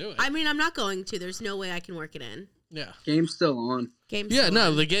still do it. I mean, I'm not going to. There's no way I can work it in. Yeah. Game's still on. Game's Yeah, still no,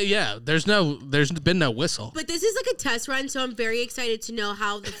 on. there's been no whistle. But this is like a test run, so I'm very excited to know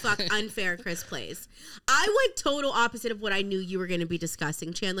how the fuck unfair Chris plays. I went total opposite of what I knew you were going to be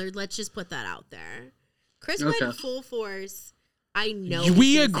discussing, Chandler. Let's just put that out there. Chris went full force I know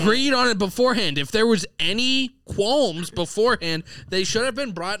we agreed on it beforehand. If there was any qualms beforehand, they should have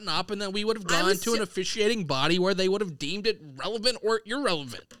been brought up, and then we would have gone to an officiating body where they would have deemed it relevant or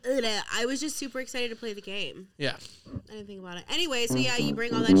irrelevant. I was just super excited to play the game. Yeah. I didn't think about it. Anyway, so yeah, you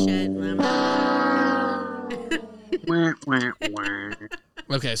bring all that shit.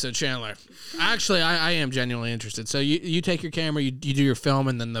 Okay, so Chandler, actually, I am genuinely interested. So you take your camera, you do your film,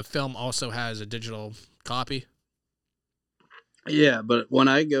 and then the film also has a digital copy? Yeah, but when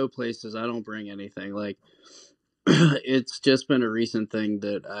I go places, I don't bring anything. Like, it's just been a recent thing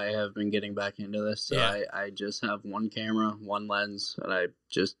that I have been getting back into this. So yeah. I just have one camera, one lens, and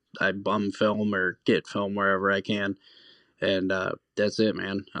I bum film or get film wherever I can. And that's it,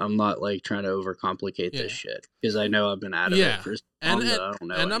 man. I'm not like trying to overcomplicate this shit because I know I've been out of it for so long that I don't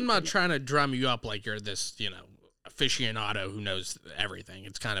know. And I'm not trying to drum you up like you're this, aficionado who knows everything.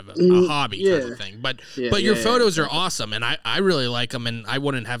 It's kind of a hobby kind of thing. But your photos are awesome, and I really like them, and I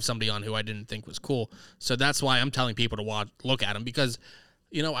wouldn't have somebody on who I didn't think was cool. So that's why I'm telling people to look at them because,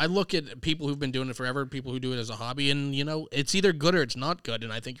 I look at people who've been doing it forever, people who do it as a hobby, and, it's either good or it's not good,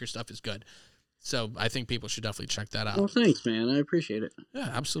 and I think your stuff is good. So I think people should definitely check that out. Well, thanks, man. I appreciate it.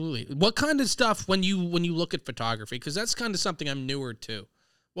 Yeah, absolutely. What kind of stuff when you look at photography? Because that's kind of something I'm newer to.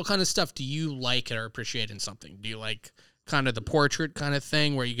 What kind of stuff do you like or appreciate in something? Do you like kind of the portrait kind of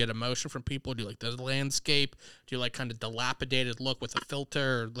thing where you get emotion from people? Do you like the landscape? Do you like kind of dilapidated look with a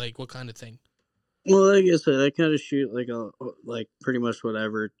filter? Or like what kind of thing? Well, like I said, I kind of shoot like pretty much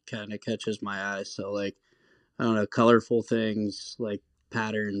whatever kind of catches my eye. So like, I don't know, colorful things like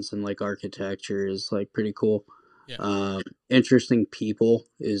patterns and like architecture is like pretty cool. Yeah. Interesting people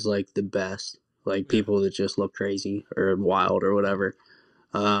is like the best. Like people that just look crazy or wild or whatever.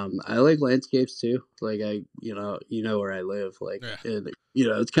 I like landscapes too. Like where I live, like, and,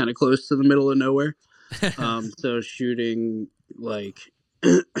 it's kind of close to the middle of nowhere. So shooting, I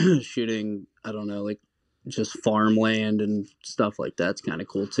don't know, like just farmland and stuff like that's kind of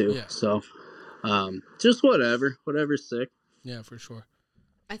cool too. Yeah. So, just whatever's sick. Yeah, for sure.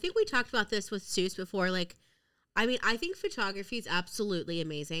 I think we talked about this with Seuss before. Like, I mean, I think photography is absolutely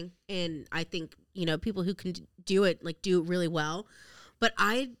amazing. And I think, people who can do it, like do it really well. But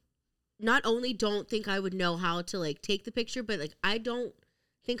I not only don't think I would know how to like take the picture, but like I don't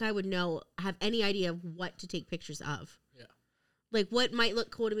think I would have any idea of what to take pictures of. Yeah. Like what might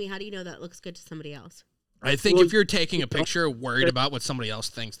look cool to me, how do you know that looks good to somebody else? I think if you're taking a picture worried about what somebody else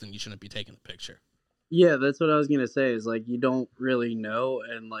thinks, then you shouldn't be taking the picture. Yeah, that's what I was going to say is like you don't really know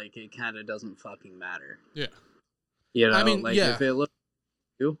and like it kind of doesn't fucking matter. Yeah. I mean, like if it looks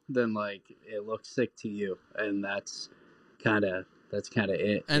to you, then like it looks sick to you and that's kind of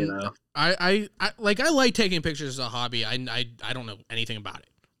it, and I like taking pictures as a hobby. I don't know anything about it,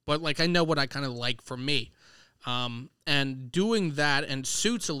 but like I know what I kind of like for me. And doing that, and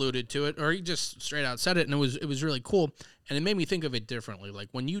Suits alluded to it, or he just straight out said it, and it was really cool, and it made me think of it differently. Like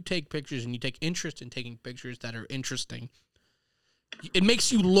when you take pictures and you take interest in taking pictures that are interesting, it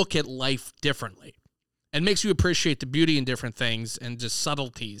makes you look at life differently. And makes you appreciate the beauty in different things and just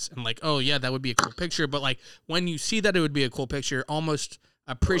subtleties. And like, oh, yeah, that would be a cool picture. But like when you see that it would be a cool picture, almost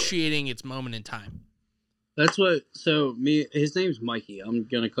appreciating its moment in time. That's what, his name's Mikey. I'm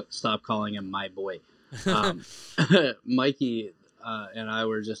going to stop calling him my boy. Mikey and I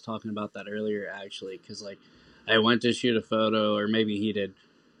were just talking about that earlier, actually, because like I went to shoot a photo, or maybe he did,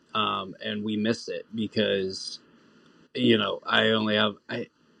 and we missed it because, I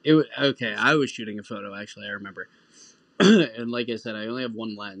was shooting a photo, actually, I remember. And like I said, I only have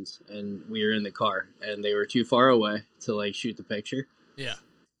one lens, and we were in the car, and they were too far away to, like, shoot the picture. Yeah.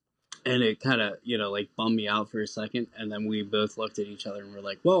 And it kind of, bummed me out for a second, and then we both looked at each other and were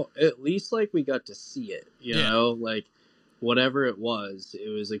like, well, at least, like, we got to see it, Like, whatever it was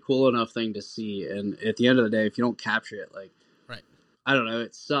a cool enough thing to see, and at the end of the day, if you don't capture it, like, right. I don't know,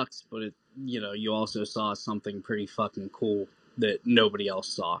 it sucks, but it, you also saw something pretty fucking cool that nobody else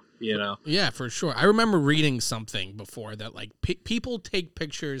saw, Yeah, for sure. I remember reading something before that like people take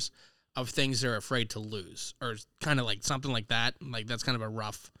pictures of things they're afraid to lose, or kind of like something like that. Like that's kind of a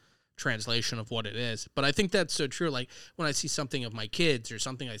rough translation of what it is, but I think that's so true. Like when I see something of my kids or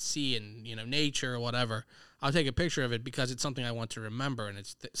something I see in nature or whatever, I'll take a picture of it because it's something I want to remember, and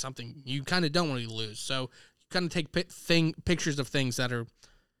it's something you kind of don't want to lose. So you kind of take pictures of things that are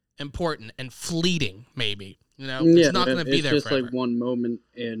important and fleeting, maybe. It's not going to be there forever. It's just like one moment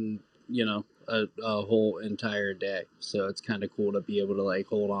in, a whole entire day. So it's kind of cool to be able to like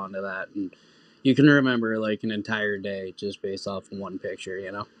hold on to that. And you can remember like an entire day just based off one picture,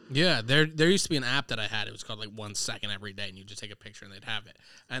 Yeah, there used to be an app that I had. It was called like 1 second every day, and you just take a picture and they'd have it.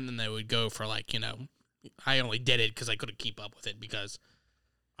 And then they would go for like, I only did it because I couldn't keep up with it because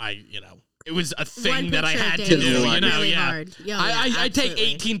it was a thing that I had to do. Really hard. I take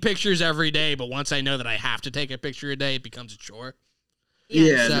 18 pictures every day, but once I know that I have to take a picture a day, it becomes a chore.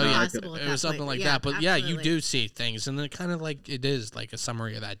 Yeah, it was something like that. But absolutely. you do see things, and then kind of like it is like a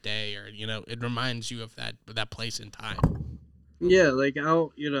summary of that day, or it reminds you of that place in time. Yeah, like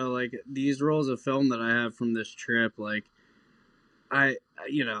like these rolls of film that I have from this trip, like I'm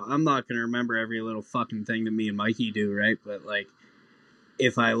not gonna remember every little fucking thing that me and Mikey do, right? But like,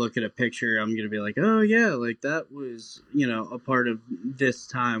 if I look at a picture, I'm gonna be like, oh yeah, like that was a part of this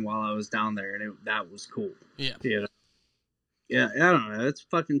time while I was down there, and that was cool. Yeah. Yeah, I don't know. It's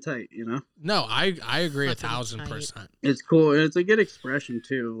fucking tight, No, I agree 1,000%. It's cool, and it's a good expression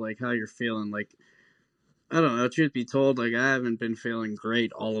too, like how you're feeling. Like, I don't know. Truth be told, like I haven't been feeling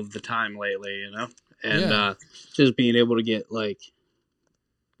great all of the time lately, and just being able to get like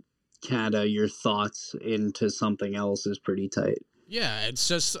kind of your thoughts into something else is pretty tight. Yeah, it's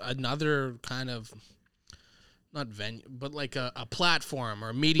just another kind of not venue, but like a platform or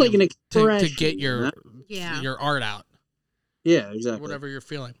a medium like to get your art out. Yeah, exactly. Whatever you're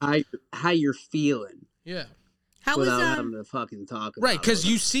feeling. How you're feeling. Yeah. Without having to fucking talk about it. Right, because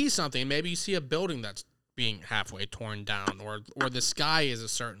you see something. Maybe you see a building that's being halfway torn down, or the sky is a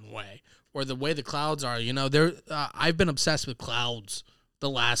certain way, or the way the clouds are. I've been obsessed with clouds the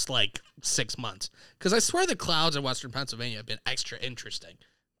last, 6 months. Because I swear the clouds in Western Pennsylvania have been extra interesting.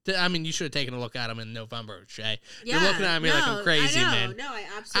 I mean, you should have taken a look at them in November, Shay. Yeah, you're looking at me like I'm crazy, man. No, I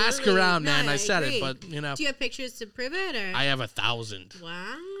absolutely... Ask around, man. I said agree. it, but, Do you have pictures to prove it, or...? I have 1,000.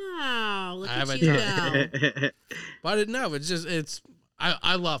 Wow. Look at you go. But, no, it's just,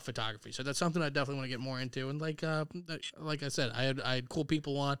 I love photography, so that's something I definitely want to get more into. And, like I said, I had cool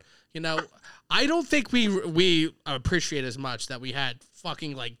people on. I don't think we appreciate as much that we had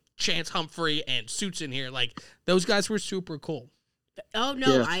fucking, Chance Humphrey and Suits in here. Like, those guys were super cool. Oh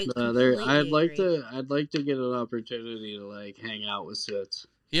no, yeah, I'd like agree. to get an opportunity to hang out with Suits.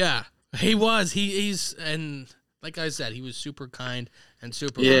 Yeah, he was. He's and like I said, he was super kind and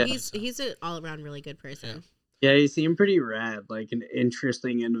super. Yeah, he's an all around really good person. Yeah, he seemed pretty rad, like an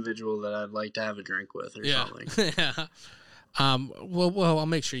interesting individual that I'd like to have a drink with or something. Yeah. Well, I'll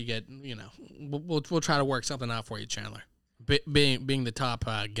make sure you get. We'll try to work something out for you, Chandler. Being the top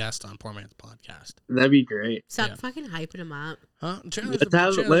guest on Poor Man's podcast. That'd be great. Stop fucking hyping him up. Huh?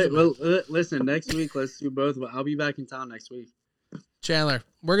 Listen, next week, let's do both. I'll be back in town next week. Chandler,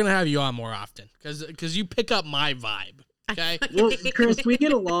 we're going to have you on more often because you pick up my vibe. Okay? Well, Chris, we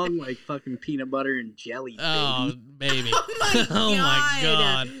get along like fucking peanut butter and jelly. Oh, baby. Oh my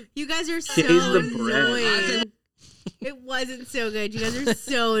God. You guys are so annoying. It wasn't so good. You guys are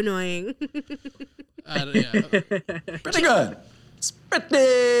so annoying. Pretty good. It's pretty.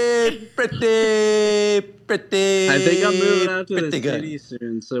 I think I'm moving out to the good. city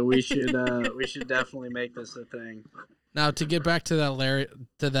soon, so we should definitely make this a thing. Now to get back to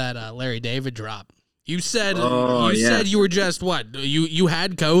that Larry David drop, you said said you were just what you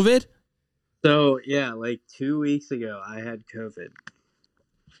had COVID. So yeah, 2 weeks ago I had COVID,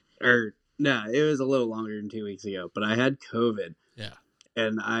 or no, it was a little longer than 2 weeks ago, but I had COVID. Yeah.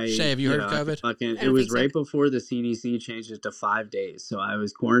 And Shay, have you heard of COVID? It was right before the CDC changed it to 5 days. So I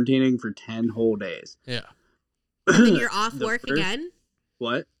was quarantining for 10 whole days. Yeah. And then you're off work again?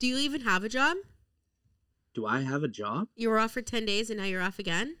 What? Do you even have a job? Do I have a job? You were off for 10 days and now you're off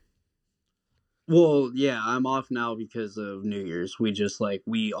again? Well, yeah, I'm off now because of New Year's.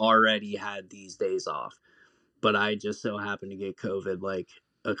 We already had these days off. But I just so happened to get COVID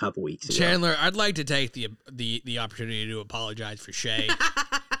a couple weeks ago. Chandler, I'd like to take the opportunity to apologize for Shay.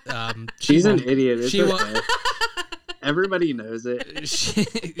 She's an idiot. It's okay. Everybody knows it.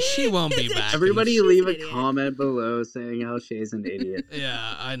 She won't be back. Everybody leave a comment below saying how Shay's an idiot.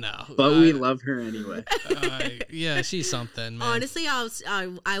 Yeah, I know. But we love her anyway. Yeah, she's something, man. Honestly,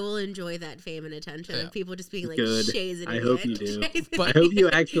 I will enjoy that fame and attention of people just being like, good. Shay's an idiot. I hope you do. But I hope you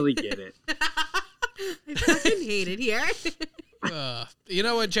actually get it. I fucking hate it here. You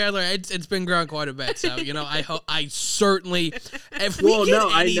know what, Chandler? It's been growing quite a bit, so I certainly. If we get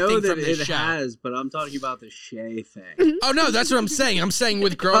I know that it has, but I'm talking about the Shay thing. Oh no, that's what I'm saying. I'm saying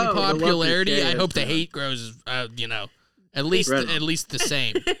with growing popularity, I hope the hate grows. At least the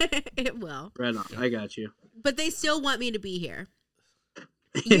same. It will. Right on. I got you. But they still want me to be here.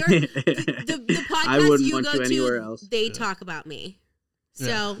 The podcast you go to, they talk about me.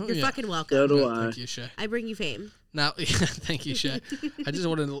 So you're fucking welcome. So do I. Thank you, Shay. I bring you fame. Now, thank you, Shay. I just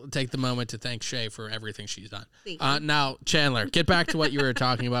wanted to take the moment to thank Shay for everything she's done. Thank you. Now, Chandler, get back to what you were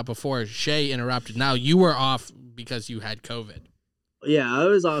talking about before. Shay interrupted. Now, you were off because you had COVID. Yeah, I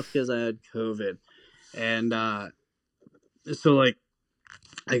was off because I had COVID. And so like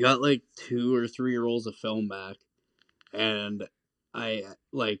I got like 2 or 3 rolls of film back, and I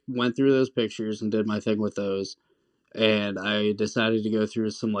like went through those pictures and did my thing with those, and I decided to go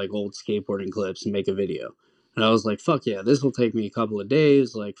through some like old skateboarding clips and make a video. And I was like, fuck yeah, this will take me a couple of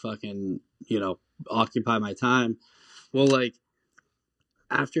days, like fucking, occupy my time. Well, like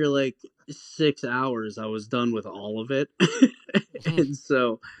after like 6 hours, I was done with all of it. And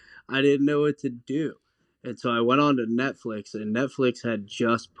so I didn't know what to do. And so I went on to Netflix, and Netflix had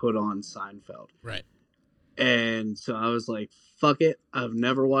just put on Seinfeld. Right. And so I was like, fuck it. I've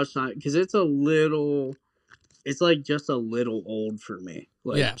never watched Seinfeld because it's like just a little old for me.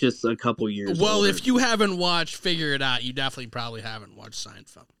 Like just a couple years Well, older. if you haven't watched Figure It Out, you definitely probably haven't watched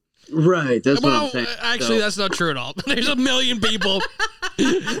Seinfeld. Right. That's what I'm saying. Actually, that's not true at all. There's a million people.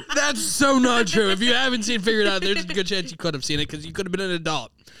 That's so not true. If you haven't seen Figure It Out, there's a good chance you could have seen it because you could have been an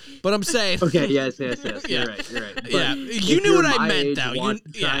adult. But I'm saying. Okay, yes. You're right. But yeah, you knew what I meant, though.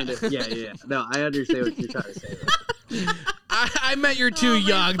 Yeah. No, I understand what you're trying to say. I meant you're too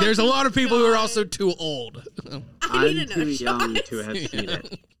young. There's a lot of people who are also too old. I'm too young to have seen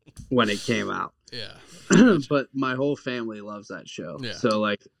it when it came out. Yeah. But my whole family loves that show. Yeah. So,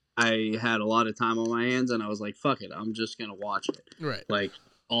 like, I had a lot of time on my hands, and I was like, fuck it, I'm just going to watch it. Right. Like,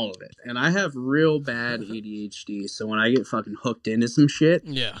 all of it. And I have real bad ADHD, so when I get fucking hooked into some shit,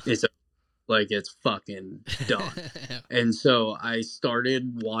 it's fucking done. And so I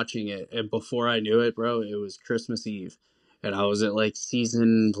started watching it, and before I knew it, bro, it was Christmas Eve, and I was at like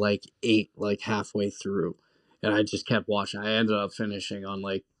season like 8, like halfway through, and I just kept watching. I ended up finishing on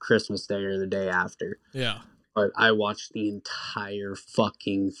like Christmas Day or the day after. Yeah. But I watched the entire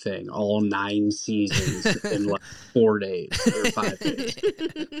fucking thing, all 9 seasons in like 4 days or 5 days.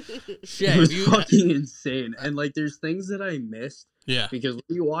 It was fucking insane. And like, there's things that I missed. Yeah. Because when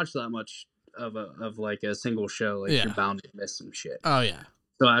you watch that much of like a single show, like you're bound to miss some shit. Oh yeah.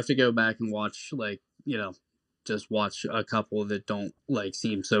 So I have to go back and watch like, just watch a couple that don't like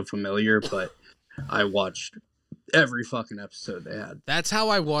seem so familiar, but I watched every fucking episode they had. That's how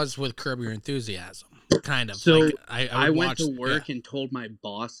I was with Curb Your Enthusiasm. Kind of. So like, I went to work and told my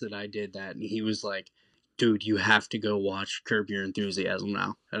boss that I did that, and he was like, dude, you have to go watch Curb Your Enthusiasm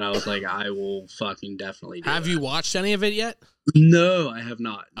now. And I was like, I will fucking definitely do Have that. you watched any of it yet? No, I have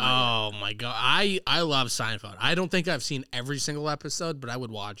not. Oh my god. I love Seinfeld. I don't think I've seen every single episode, but I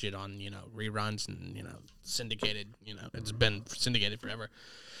would watch it on, reruns and, syndicated, it's been syndicated forever.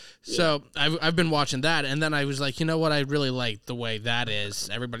 So I've been watching that, and then I was like, you know what? I really like the way that is.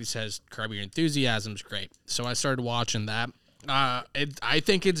 Everybody says Curb Your Enthusiasm's great, so I started watching that. I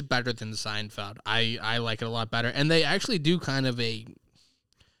think it's better than Seinfeld. I like it a lot better, and they actually do kind of the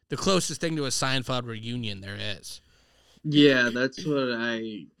closest thing to a Seinfeld reunion there is. Yeah, that's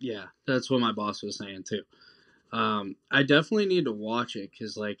what my boss was saying too. I definitely need to watch it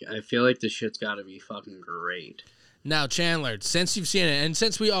because like I feel like the shit's got to be fucking great. Now, Chandler, since you've seen it, and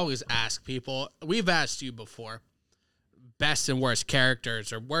since we always ask people, we've asked you before, best and worst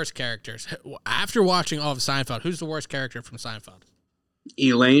characters or worst characters. After watching all of Seinfeld, who's the worst character from Seinfeld?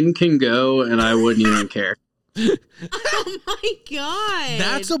 Elaine can go, and I wouldn't even care. Oh my god,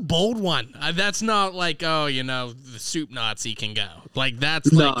 that's a bold one. That's not like the soup Nazi can go. Like that's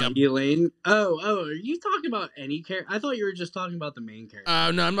Elaine. Oh, are you talking about any character? I thought you were just talking about the main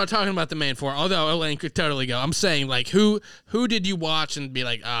character. No, I'm not talking about the main 4. Although Elaine could totally go. I'm saying like who did you watch and be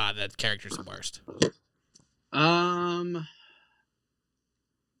like, that character's the worst? Oh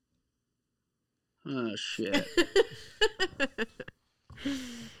shit.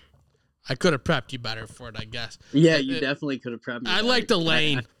 I could have prepped you better for it, I guess. Yeah, you definitely could have prepped me. I liked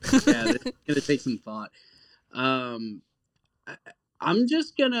Elaine. Yeah, this is gonna take some thought. I'm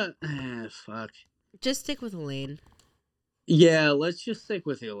just gonna fuck. Just stick with Elaine. Yeah, let's just stick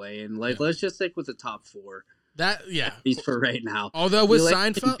with Elaine. Like, let's just stick with the top 4. At least for right now. Although with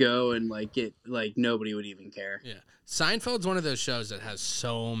Elaine Seinfeld, go and like get like nobody would even care. Yeah, Seinfeld's one of those shows that has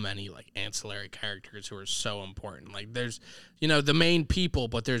so many like ancillary characters who are so important. Like there's, the main people,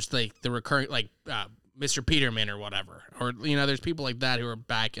 but there's like the recurring like Mr. Peterman or whatever, or there's people like that who are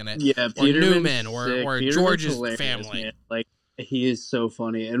back in it. Yeah, or Newman or George's family. Man. Like he is so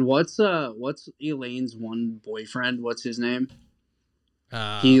funny. And what's Elaine's one boyfriend? What's his name?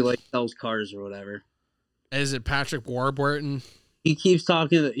 He like sells cars or whatever. Is it Patrick Warburton? He keeps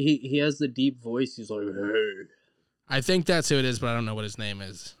talking. He has the deep voice. He's like, hey. I think that's who it is, but I don't know what his name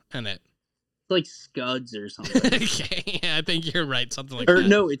is in it. It's like Scuds or something. Okay, yeah, I think you're right. Something like that. Or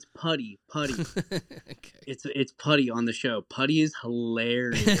no, it's Putty. Okay. It's Putty on the show. Putty is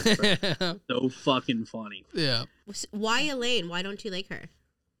hilarious. So fucking funny. Yeah. Why Elaine? Why don't you like her?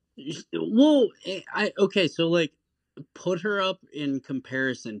 Well, okay, so like put her up in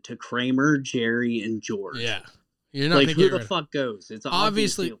comparison to Kramer, Jerry, and George. Yeah. You're not like gonna who get the rid of. fuck goes? It's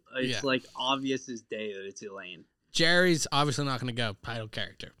Obviously, it's like obvious as day that it's Elaine. Jerry's obviously not gonna go title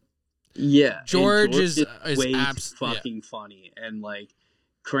character. Yeah, George is way fucking funny, and like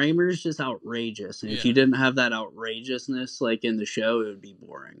Kramer's just outrageous. And if Yeah. you didn't have that outrageousness like in the show, it would be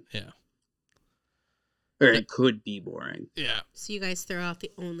boring. Yeah. Or it could be boring. Yeah. So you guys throw out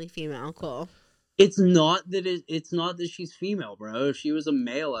the only female. Cool. It's not that she's female, bro. If she was a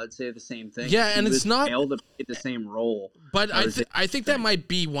male, I'd say the same thing. Yeah, She and it's was not male to play the same role. But I think that might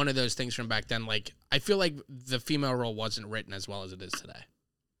be one of those things from back then. Like, I feel like the female role wasn't written as well as it is today.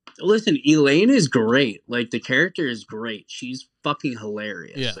 Listen, Elaine is great. Like, the character is great. She's fucking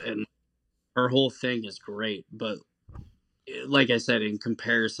hilarious. Yeah. And her whole thing is great. But, like I said, in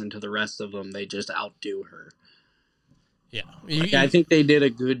comparison to the rest of them, they just outdo her. Yeah. Like, I think they did a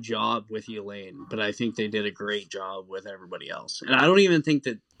good job with Elaine, but I think they did a great job with everybody else. And I don't even think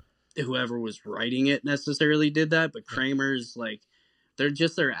that whoever was writing it necessarily did that, but Kramer's, like,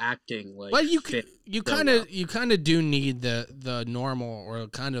 they're acting like. Well, you kind of do need the normal or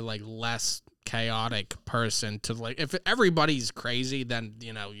kind of like less chaotic person to, like, if everybody's crazy, then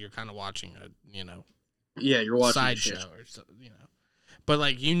you're kind of watching a yeah, you're watching sideshow or but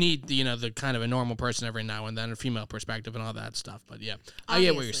like you need the kind of a normal person every now and then, a female perspective and all that stuff. But yeah, I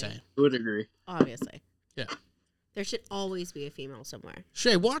get what you're saying. I would agree. Obviously. Yeah. There should always be a female somewhere.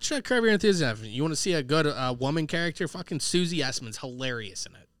 Shay, watch Curb Your Enthusiasm. You want to see a good woman character? Fucking Susie Essman's hilarious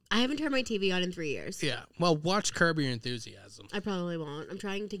in it. I haven't turned my TV on in 3 years. Yeah. Well, watch Curb Your Enthusiasm. I probably won't. I'm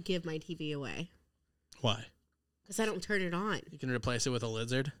trying to give my TV away. Why? Because I don't turn it on. You can replace it with a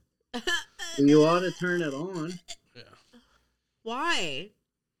lizard. You ought to turn it on. Yeah. Why?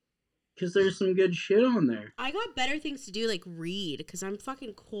 Because there's some good shit on there. I got better things to do, like read, because I'm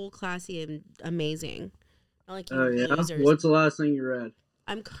fucking cool, classy, and amazing. I like you losers. What's the last thing you read?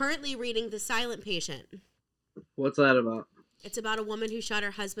 I'm currently reading The Silent Patient. What's that about? It's about a woman who shot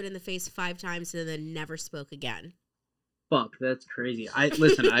her husband in the face 5 times and then never spoke again. Fuck, that's crazy. I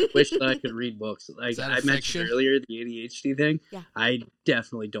wish that I could read books. Like I mentioned earlier, the ADHD thing. Yeah. I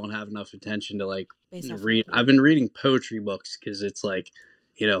definitely don't have enough attention to like read. Of I've been reading poetry books because it's like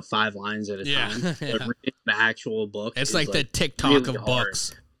 5 lines at a time. Yeah. But reading the actual book. It's like the TikTok really of hard.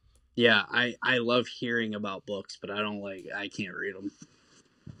 books. Yeah, I love hearing about books, but I can't read them.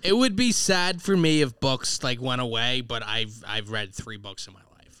 It would be sad for me if books like went away, but I've read 3 books in my life.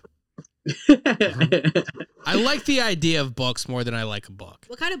 I like the idea of books more than I like a book.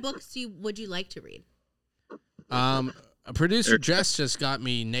 What kind of books would you like to read? A producer Jess just got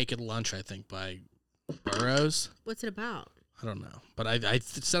me Naked Lunch, I think, by Burroughs. What's it about? I don't know, but I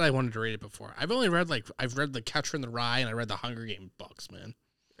said I wanted to read it before. I've read The Catcher in the Rye and I read the Hunger Games books, man.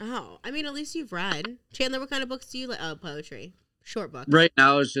 Oh, I mean, at least you've read. Chandler, what kind of books do you like? Oh, poetry. Short books. Right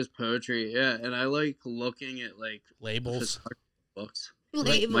now it's just poetry, yeah, and I like looking at like labels, books.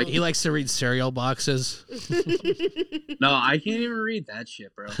 Labels. He likes to read cereal boxes. No, I can't even read that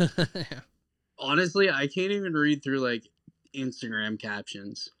shit, bro. Yeah. Honestly, I can't even read through like Instagram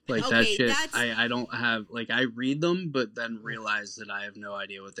captions. Like that shit. I don't have I read them, but then realize that I have no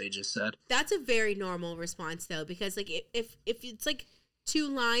idea what they just said. That's a very normal response though, because like if it's like 2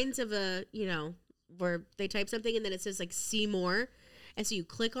 lines of a where they type something and then it says like see more, and so you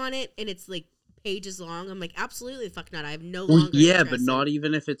click on it and it's like pages long. I'm like, absolutely fuck not. I have no longer yeah, but not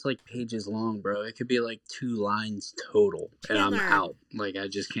even if it's like pages long, bro. It could be like 2 lines total, and I'm out. Like I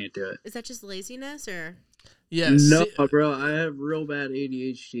just can't do it. Is that just laziness or? Yes. No, bro. I have real bad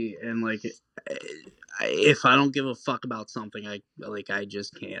ADHD, and like, if I don't give a fuck about something, I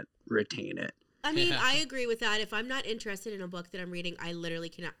just can't retain it. I mean, I agree with that. If I'm not interested in a book that I'm reading, I literally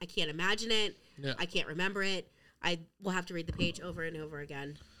cannot. I can't imagine it. Yeah. I can't remember it. I will have to read the page over and over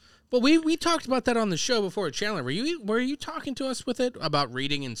again. Well, we talked about that on the show before. Chandler, were you talking to us with it about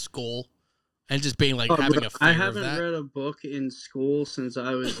reading in school and just being like having a fear I of that? haven't read a book in school since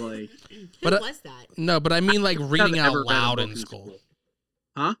I was like. When was that? No, but I mean like reading out loud in school.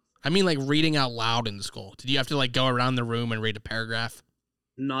 Huh? I mean like reading out loud in school. Did you have to like go around the room and read a paragraph?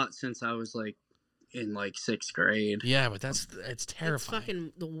 Not since I was like in like 6th grade. Yeah, but it's terrifying. It's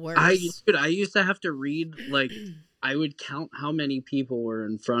fucking the worst. I used to have to read like. I would count how many people were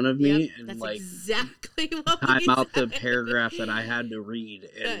in front of me and that's like exactly what time out the paragraph that I had to read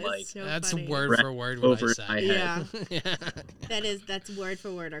and that's word for word what I said. Yeah. That's word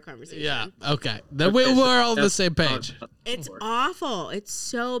for word our conversation. Yeah. Okay. Then we're all on the same page. It's awful. It's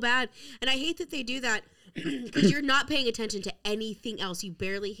so bad. And I hate that they do that Because you're not paying attention to anything else. You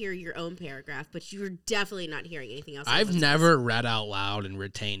barely hear your own paragraph, but you're definitely not hearing anything else. I've never read out loud and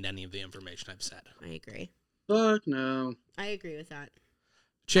retained any of the information I've said. I agree. Fuck no. I agree with that.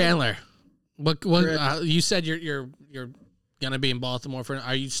 Chandler, what you said you're gonna be in Baltimore for?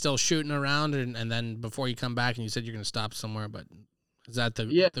 Are you still shooting around and then before you come back and you said you're gonna stop somewhere? But is that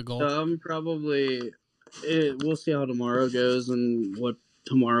the goal? Probably. We'll see how tomorrow goes and what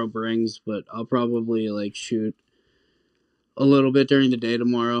tomorrow brings, but I'll probably like shoot a little bit during the day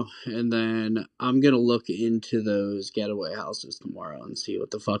tomorrow, and then I'm gonna look into those getaway houses tomorrow and see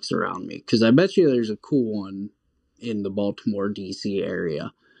what the fuck's around me, because I bet you there's a cool one in the Baltimore DC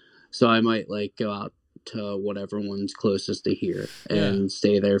area, so I might like go out to whatever one's closest to here and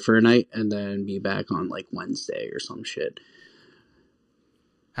stay there for a night and then be back on like Wednesday or some shit.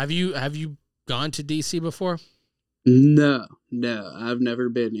 Have you gone to DC before? No, I've never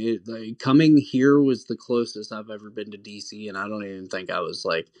been. Coming here was the closest I've ever been to DC, and I don't even think I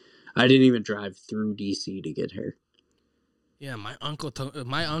didn't even drive through DC to get here. Yeah, my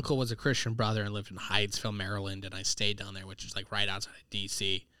uncle was a Christian brother and lived in Hydesville, Maryland, and I stayed down there, which is like right outside of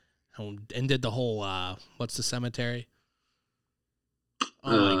DC, and did the whole what's the cemetery?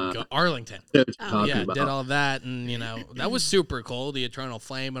 Oh my God, Arlington. Yeah, did all that, and that was super cool. The Eternal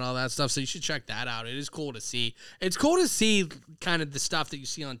Flame and all that stuff. So you should check that out. It is cool to see. It's cool to see kind of the stuff that you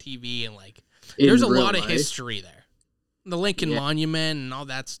see on TV, and like there's a lot of history there. The Lincoln Monument and all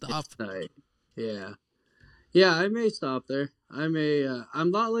that stuff. Yeah, I may stop there. I may.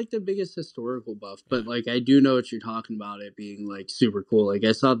 I'm not like the biggest historical buff, but like I do know what you're talking about. It being like super cool. Like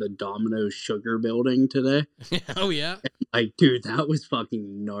I saw the Domino's Sugar Building today. Oh yeah. Like, dude, that was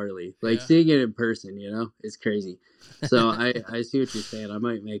fucking gnarly. Like seeing it in person, it's crazy. So I see what you're saying. I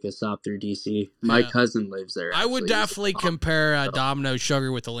might make a stop through DC. My cousin lives there. I would definitely compare Domino's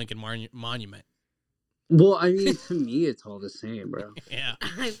Sugar with the Lincoln Monument. Well, I mean, to me, it's all the same, bro. Yeah.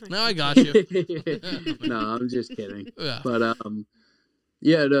 No, I got you. No, I'm just kidding. Yeah. But, no,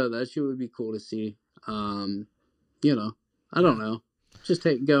 that shit would be cool to see. I don't know. Just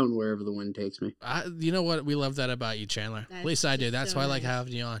going wherever the wind takes me. You know what? We love that about you, Chandler. At least I do. That's so why I like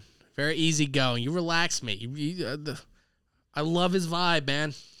having you on. Very easy going. You relax me. I love his vibe,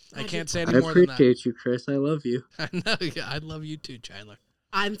 man. I can't say any more than that. I appreciate you, Chris. I love you. I know. I love you too, Chandler.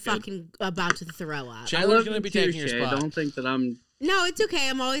 I'm fucking about to throw up. Chandler's going to be taking your spot. Don't think that I'm... No, it's okay.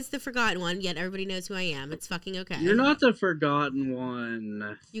 I'm always the forgotten one, yet everybody knows who I am. It's fucking okay. You're not the forgotten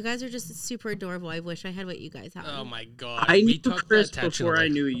one. You guys are just super adorable. I wish I had what you guys have. Oh my God. I knew Chris before I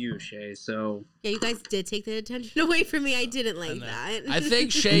knew you, Shay, so... Yeah, you guys did take the attention away from me. I didn't like that. I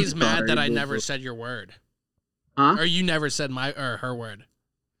think Shay's mad that I never said your word. Huh? Or you never said her word.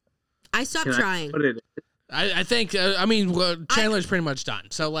 I stopped trying. I think, Chandler's pretty much done.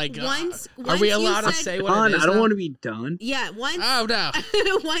 So, like, are we allowed to say what it is? I don't want to be done. Yeah, once. Oh, no.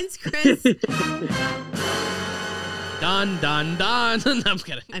 Once Chris. Done. No, I'm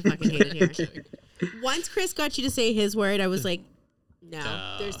kidding. I fucking hate it here. Once Chris got you to say his word, I was like,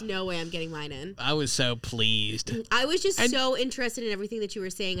 no, there's no way I'm getting mine in. I was so pleased. I was just so interested in everything that you were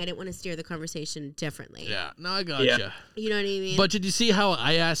saying. I didn't want to steer the conversation differently. Yeah, no, I got you. You know what I mean? But did you see how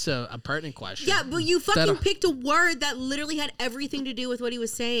I asked a pertinent question? Yeah, but you fucking picked a word that literally had everything to do with what he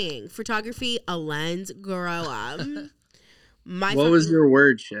was saying. Photography, a lens, grow up. What was your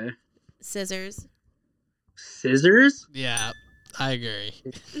word, Shay? Scissors. Scissors? Yeah, I agree.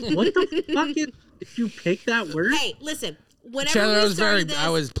 What the fuck did you pick that word? Hey, listen. Whenever Chandler, I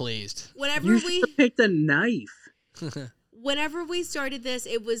was pleased. You should have picked a knife. Whenever we started this,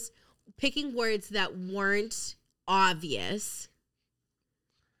 it was picking words that weren't obvious.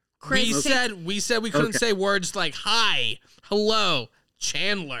 We said we couldn't say words like hi, hello,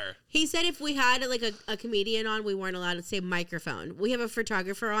 Chandler. He said if we had like a comedian on, we weren't allowed to say microphone. We have a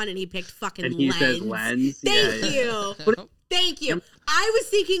photographer on, and he picked fucking lens. And he says lens. Thank you. Thank you. I was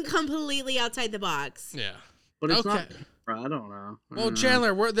thinking completely outside the box. Yeah. But it's not... I don't know. Well,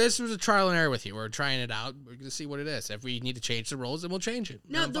 Chandler, this was a trial and error with you. We're trying it out. We're going to see what it is. If we need to change the rules, then we'll change it.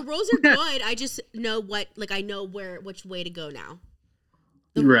 No, the rules are good. I just know I know which way to go now.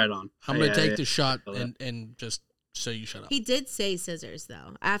 Right on. I'm going to take the shot and just so you shut up. He did say scissors,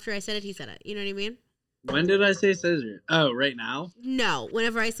 though. After I said it, he said it. You know what I mean? When did I say scissors? Oh, right now? No.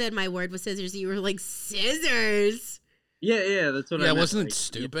 Whenever I said my word was scissors, you were like, scissors. Yeah, that's what I meant. Yeah, wasn't it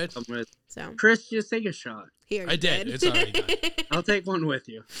stupid? So Chris, just take a shot. Here, I did. It's already done. I'll take one with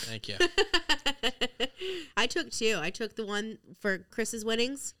you. Thank you. I took two. I took the one for Chris's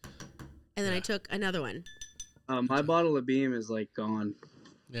weddings, and then I took another one. My bottle of Beam is like gone.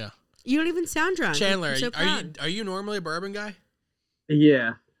 Yeah. You don't even sound drunk. Chandler, are you normally a bourbon guy?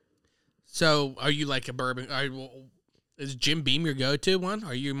 Yeah. So, are you like a bourbon? Is Jim Beam your go-to one?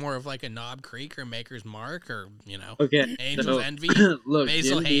 Are you more of like a Knob Creek or Maker's Mark or Okay, Angel's Envy? Look,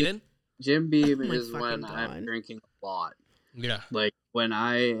 Basil Hayden. Jim Beam Oh my is when fucking I'm God. drinking a lot. Yeah. Like when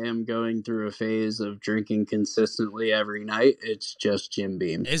I am going through a phase of drinking consistently every night, it's just Jim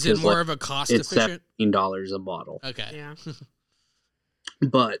Beam. Is it 'Cause, more like, of a cost it's efficient? $17 a bottle. Okay. Yeah.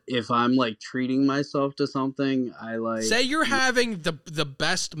 But if I'm like treating myself to something, I like Say you're having the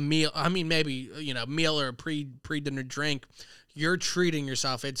best meal. I mean, maybe meal or pre dinner drink. You're treating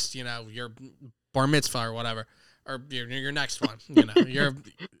yourself. It's your bar mitzvah or whatever, or your next one.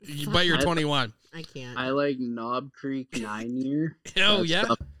 But you're 21. I can't. I like Knob Creek 9-year. Oh That yeah,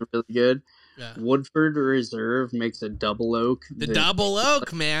 stuff's really good. yeah. Woodford Reserve makes a double oak. The that- double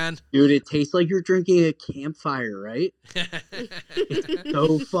oak, man. Dude, it tastes like you're drinking a campfire, right?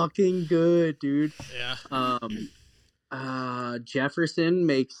 So fucking good, dude. Yeah. Jefferson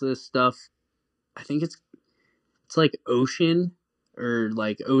makes this stuff. I think it's like Ocean or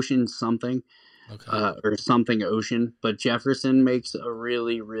like Ocean something, Okay. or something Ocean. But Jefferson makes a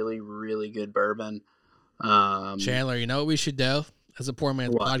really, really, really good bourbon. Chandler, you know what we should do as a Poor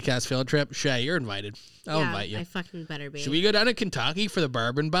Man's What? Podcast field trip? Shay, you're invited. I'll Yeah, invite you. I fucking better be. Should we go down to Kentucky for the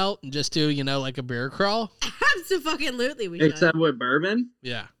Bourbon Belt and just do like a beer crawl? Absolutely, we should. Except with bourbon.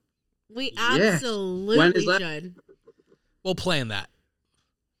 Yeah, We Yeah. absolutely When is that? should. we'll plan that.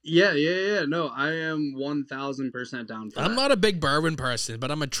 Yeah. No, I am 1000% down for I'm that. not a big bourbon person,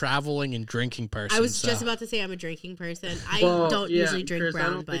 but I'm a traveling and drinking person. I was so. just about to say I'm a drinking person. I Well, don't yeah, usually drink Chris, I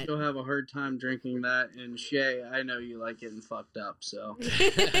brown, don't think you'll have a hard time drinking that. And Shay, I know you like getting fucked up, so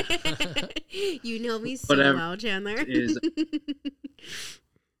but you know me so Whatever well, Chandler. is-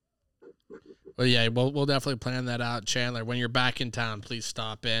 Well, yeah, we'll definitely plan that out, Chandler. When you're back in town, please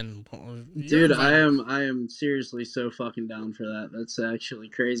stop in. You're dude, invited. I am seriously so fucking down for that. That's actually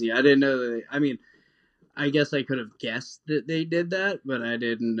crazy. I didn't know that. I mean, I guess I could have guessed that they did that, but I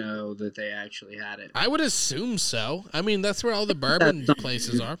didn't know that they actually had it. I would assume so. I mean, that's where all the bourbon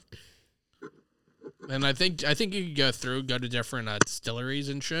places are. And I think you could go to different distilleries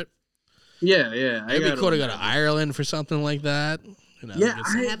and shit. Yeah. It'd be cool to go to Ireland for something like that. Yeah, get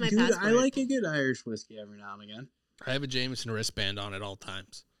some- I have my dude, passport. I like a good Irish whiskey every now and again. I have a Jameson wristband on at all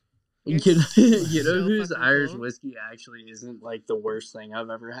times. You're You know so whose fucking Irish cool. whiskey actually isn't like the worst thing I've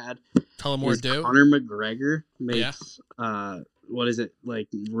ever had? Tullamore Is Dew. Conor McGregor makes what is it, like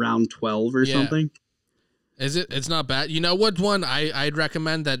round 12 or Yeah. something? Is it? It's not bad. You know what one I'd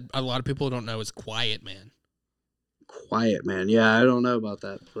recommend that a lot of people don't know is Quiet Man. Quiet Man. Yeah, I don't know about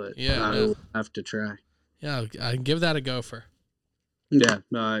that, but Yeah, I no. will have to try. Yeah, I can give that a gopher. Yeah,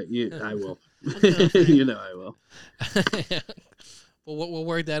 no, I will. I'll go for it. You know I will. Well, we'll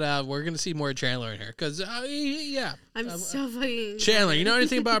work that out. We're gonna see more Chandler in here because yeah, I'm so fucking Chandler. You know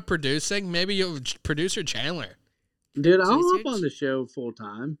anything about producing? Maybe you producer Chandler. Dude, I'll Research? hop on the show full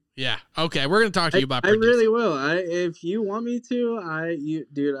time. Yeah. Okay, we're gonna talk to you about. I producing. really will. If you want me to,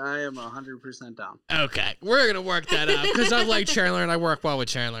 dude, I am 100% down. Okay, we're gonna work that out because I like Chandler and I work well with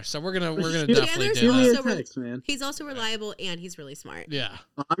Chandler, so we're gonna definitely Chandler's do Give me that. a Also, we're- text, man. He's also reliable and he's really smart. Yeah.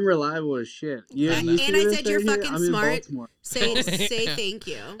 I'm reliable as shit. You, And you see I this said you're right here? fucking I'm in smart. Baltimore. Say thank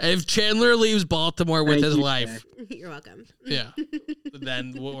you. If Chandler leaves Baltimore with Thank his you, life, You're welcome. yeah,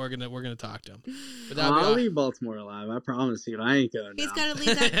 then we're gonna talk to him. But that'd be I'll all- leave Baltimore alive. I promise you. I ain't going He's down. got to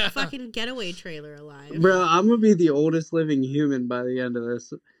leave that fucking getaway trailer alive. Bro, I'm gonna be the oldest living human by the end of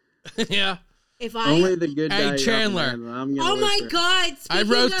this. yeah. If I Only the good Hey, guy. Chandler. Oh my God! I Speaking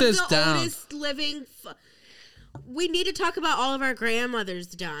wrote of this the down. oldest living, we need to talk about all of our grandmothers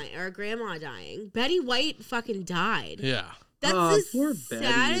dying, or grandma dying. Betty White fucking died. Yeah. That's Oh, poor the Betty,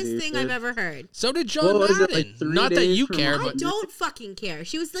 saddest dude. thing I've ever heard. So did John What was it, Madden. like 3 Not that days you from care, now? I but don't fucking care.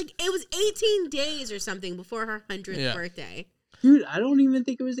 She was like, it was 18 days or something before her 100th Yeah. birthday. Dude, I don't even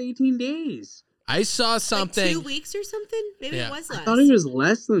think it was 18 days. I saw Like something. 2 weeks or something? Maybe Yeah. it was I less. thought it was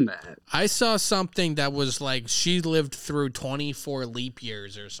less than that. I saw something that was like she lived through 24 leap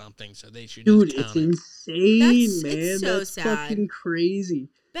years or something, so they should Dude, just it's count it. insane, That's- man. it's so That's sad. fucking crazy.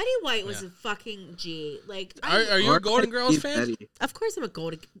 Betty White was Yeah. a fucking G. Like, Are you a Golden Girls fan? Betty. of course I'm a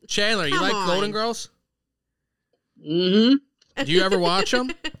Golden. Chandler, you Come like Golden on. Girls? Mm-hmm. Do you ever watch them?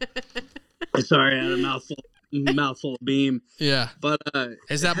 Sorry, I had a mouthful of beam. Yeah. But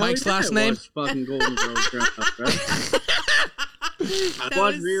Is that hell Mike's yeah, last I name? watched fucking Golden Girls growing up, bro. I That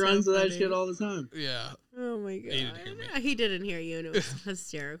watch was reruns so of that funny. shit all the time. Yeah. Oh my God. He didn't hear me. He didn't hear you, and it was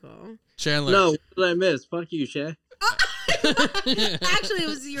hysterical. Chandler. No, what did I miss? Fuck you, Shay. Actually, it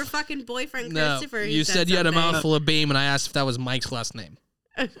was your fucking boyfriend, No, Christopher. who you said you had a something. mouthful of beam, and I asked if that was Mike's last name.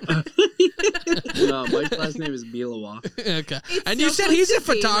 No, Mike's last name is Bilawa. Okay. It's And so you said close he's a to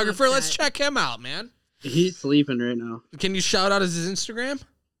being photographer. Let's upset. check him out, man. He's sleeping right now. Can you shout out his Instagram?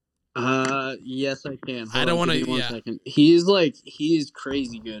 Yes, I can. I don't want to. wanna- yeah. Second. He's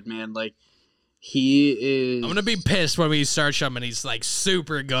crazy good, man. Like, he is. I'm gonna be pissed when we search him and he's like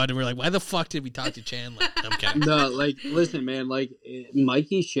super good, and we're like, why the fuck did we talk to Chandler? I'm kidding. No, like, listen, man. Like,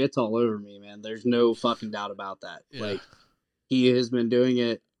 Mikey shits all over me, man. There's no fucking doubt about that. Yeah. Like, he has been doing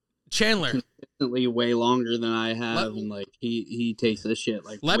it Chandler, consistently way longer than I have, Let- and like, he takes this shit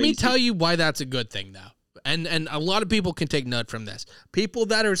like. let way me tell too- you why that's a good thing, though. And a lot of people can take note from this. People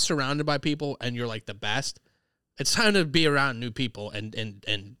that are surrounded by people and you're like the best, it's time to be around new people and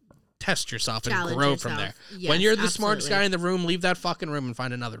test yourself and Challenge grow yourself. from there. Yes, when you're the smartest absolutely. guy in the room, leave that fucking room and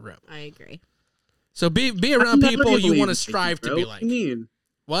find another room. I agree. So be I'm around never people gonna you leave want to Mikey, strive to bro. be What like. do you mean?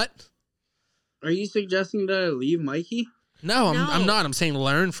 What? Are you suggesting that I leave Mikey? No, I'm No. not. I'm saying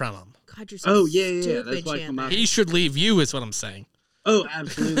learn from him. God, you're so Oh, yeah. stupid, That's why I come Chandler. out. He should leave you, is what I'm saying. Oh,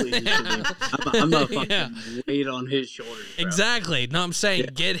 absolutely. I'm a fucking Yeah. weight on his shoulders. Bro. Exactly. No, I'm saying Yeah.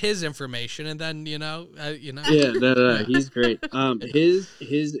 get his information and then Yeah, no, Yeah. he's great. His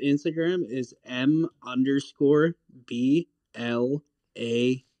Instagram is M_BLAWA.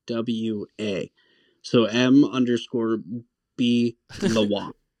 So M_B_Lawa.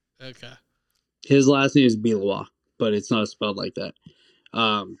 Okay. His last name is Bilawa, but it's not spelled like that.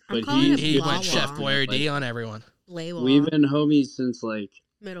 But calling it He Blah, went Chef blah. Boyardee on everyone. Layla. We've been homies since like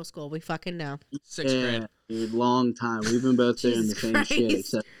Middle school. We fucking know. Sixth grade. dude, long time. We've been both doing the Jesus same shit. Christ.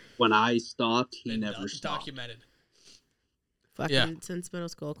 Except when I stopped, he And never stopped. documented. Fucking Yeah. since middle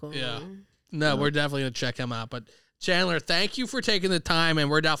school. Cool. Yeah. No, we're definitely gonna check him out. But Chandler, thank you for taking the time, and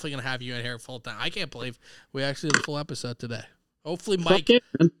we're definitely gonna have you in here full time. I can't believe we actually did a full episode today. Hopefully, Mike. Fuck it,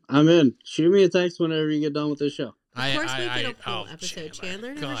 man. I'm in. Shoot me a text whenever you get done with this show. Of course we did a full episode. Chandler.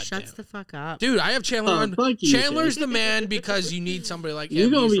 Chandler never God shuts damn. the fuck up. Dude, I have Chandler Oh, on. fuck you, Chandler's the man because you need somebody like him. You're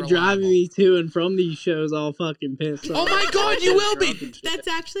gonna He's be driving reliable. me to and from these shows all fucking pissed off. Oh my God, you will be. Drunk and shit. That's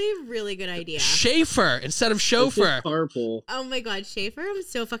actually a really good idea. Schaefer instead of It's just chauffeur. carpool. Oh my God, Schaefer, I'm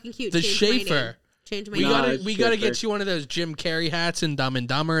so fucking cute. The Change my name. Schaefer. Change my We name. gotta it's we gotta get Schaefer. you one of those Jim Carrey hats in Dumb and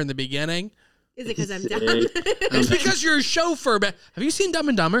Dumber in the beginning. Is it because I'm Sick. dumb? It's because you're a chauffeur. But have you seen Dumb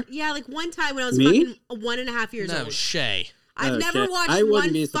and Dumber? Yeah, like one time when I was Me? fucking 1.5 years No, old. Shay. I've Oh, never shit. watched I wouldn't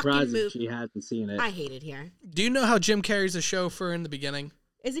one be fucking surprised if movie. she hadn't seen it. I hate it here. Do you know how Jim Carrey's a chauffeur in the beginning?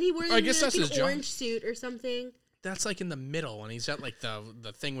 Isn't he wearing I guess like that's his an job. orange suit or something? That's like in the middle, and he's got like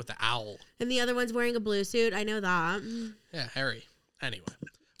the thing with the owl. And the other one's wearing a blue suit. I know that. Yeah, Harry. Anyway,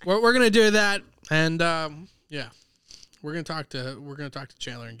 we're gonna do that, and yeah, we're gonna talk to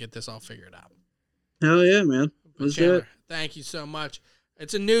Chandler and get this all figured out. Hell yeah, man. But Let's do Chandler, it. thank you so much.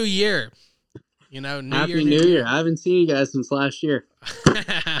 It's a new year. You know, Happy New Year. I haven't seen you guys since last year.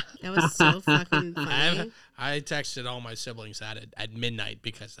 That was so fucking funny. I texted all my siblings at midnight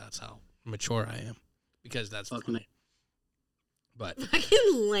because that's how mature I am. Because that's Fucking funny. But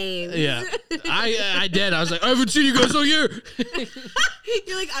Fucking lame. yeah, I did. I was like, I haven't seen you guys all year.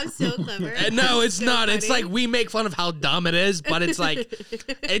 You're like, I'm so clever. And no, it's So not. It's funny. like we make fun of how dumb it is, but it's like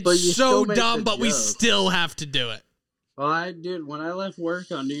But it's you so still make dumb, the but we joke. still have to do it. Well, when I left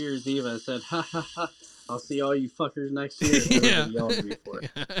work on New Year's Eve, I said, ha ha ha, I'll see all you fuckers next year. Everybody Yeah. yelled at me for it.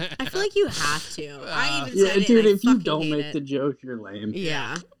 I feel like you have to. I even Yeah, said it. dude, and I if you fucking don't hate make it. the joke, you're lame.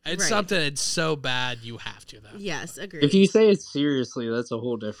 Yeah. It's right. something that's so bad you have to though. Yes, agreed. If you say it seriously, that's a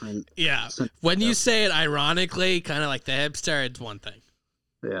whole different. Yeah. When you say it ironically, kind of like the hipster, it's one thing.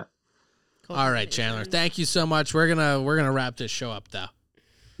 Yeah. All right, Chandler. Thank you so much. We're gonna wrap this show up though.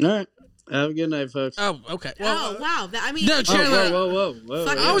 All right. Have a good night, folks. Oh, okay. Oh wow! I mean, No, Oh, Chandler. whoa.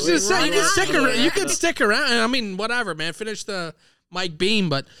 Fuck, I was Wait, just saying you why can not? stick around. Yeah. You can stick around. I mean, whatever, man. Finish the Mike Beam,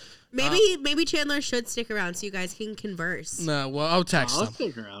 but maybe Chandler should stick around so you guys can converse. no. Well, I'll text I'll him.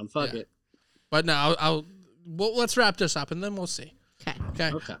 stick around. Fuck Yeah. it. But no, well, let's wrap this up and then we'll see. Okay.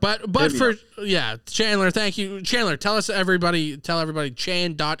 Okay. Okay. But Maybe for yeah, Chandler, thank you. Chandler, tell everybody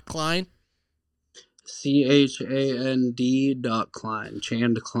Chan.Klein. CHAND.Klein.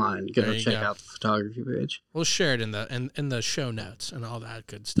 Chand Klein. Go There you check go. out the photography page. We'll share it in the show notes and all that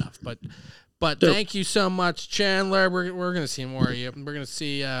good stuff. But Dope. thank you so much, Chandler. We're gonna see more of you. We're gonna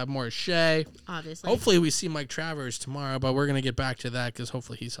see more Shay. Obviously. Hopefully we see Mike Travers tomorrow, but we're gonna get back to that because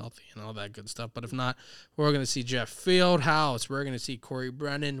hopefully he's healthy and all that good stuff. But if not, we're gonna see Jeff Fieldhouse. We're gonna see Corey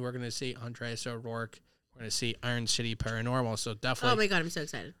Brennan. We're gonna see Andreas O'Rourke. We're gonna see Iron City Paranormal. So Oh definitely my god, I'm so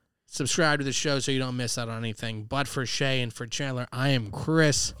excited. subscribe to the show so you don't miss out on anything. But for Shay and for Chandler, I am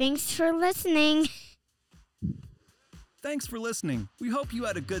Chris. Thanks for listening. Thanks for listening. We hope you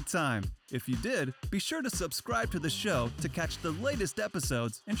had a good time. If you did, be sure to subscribe to the show to catch the latest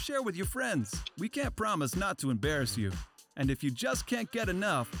episodes and share with your friends. We can't promise not to embarrass you. And if you just can't get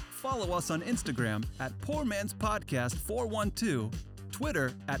enough, follow us on Instagram at Poor Man's Podcast 412,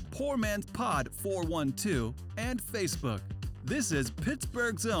 Twitter at Poor Man's Pod 412, and Facebook. This is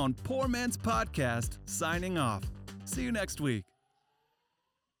Pittsburgh's own Poor Man's Podcast signing off. See you next week.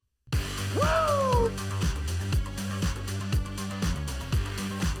 Woo!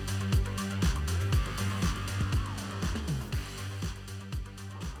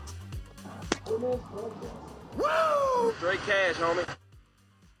 Straight cash, homie.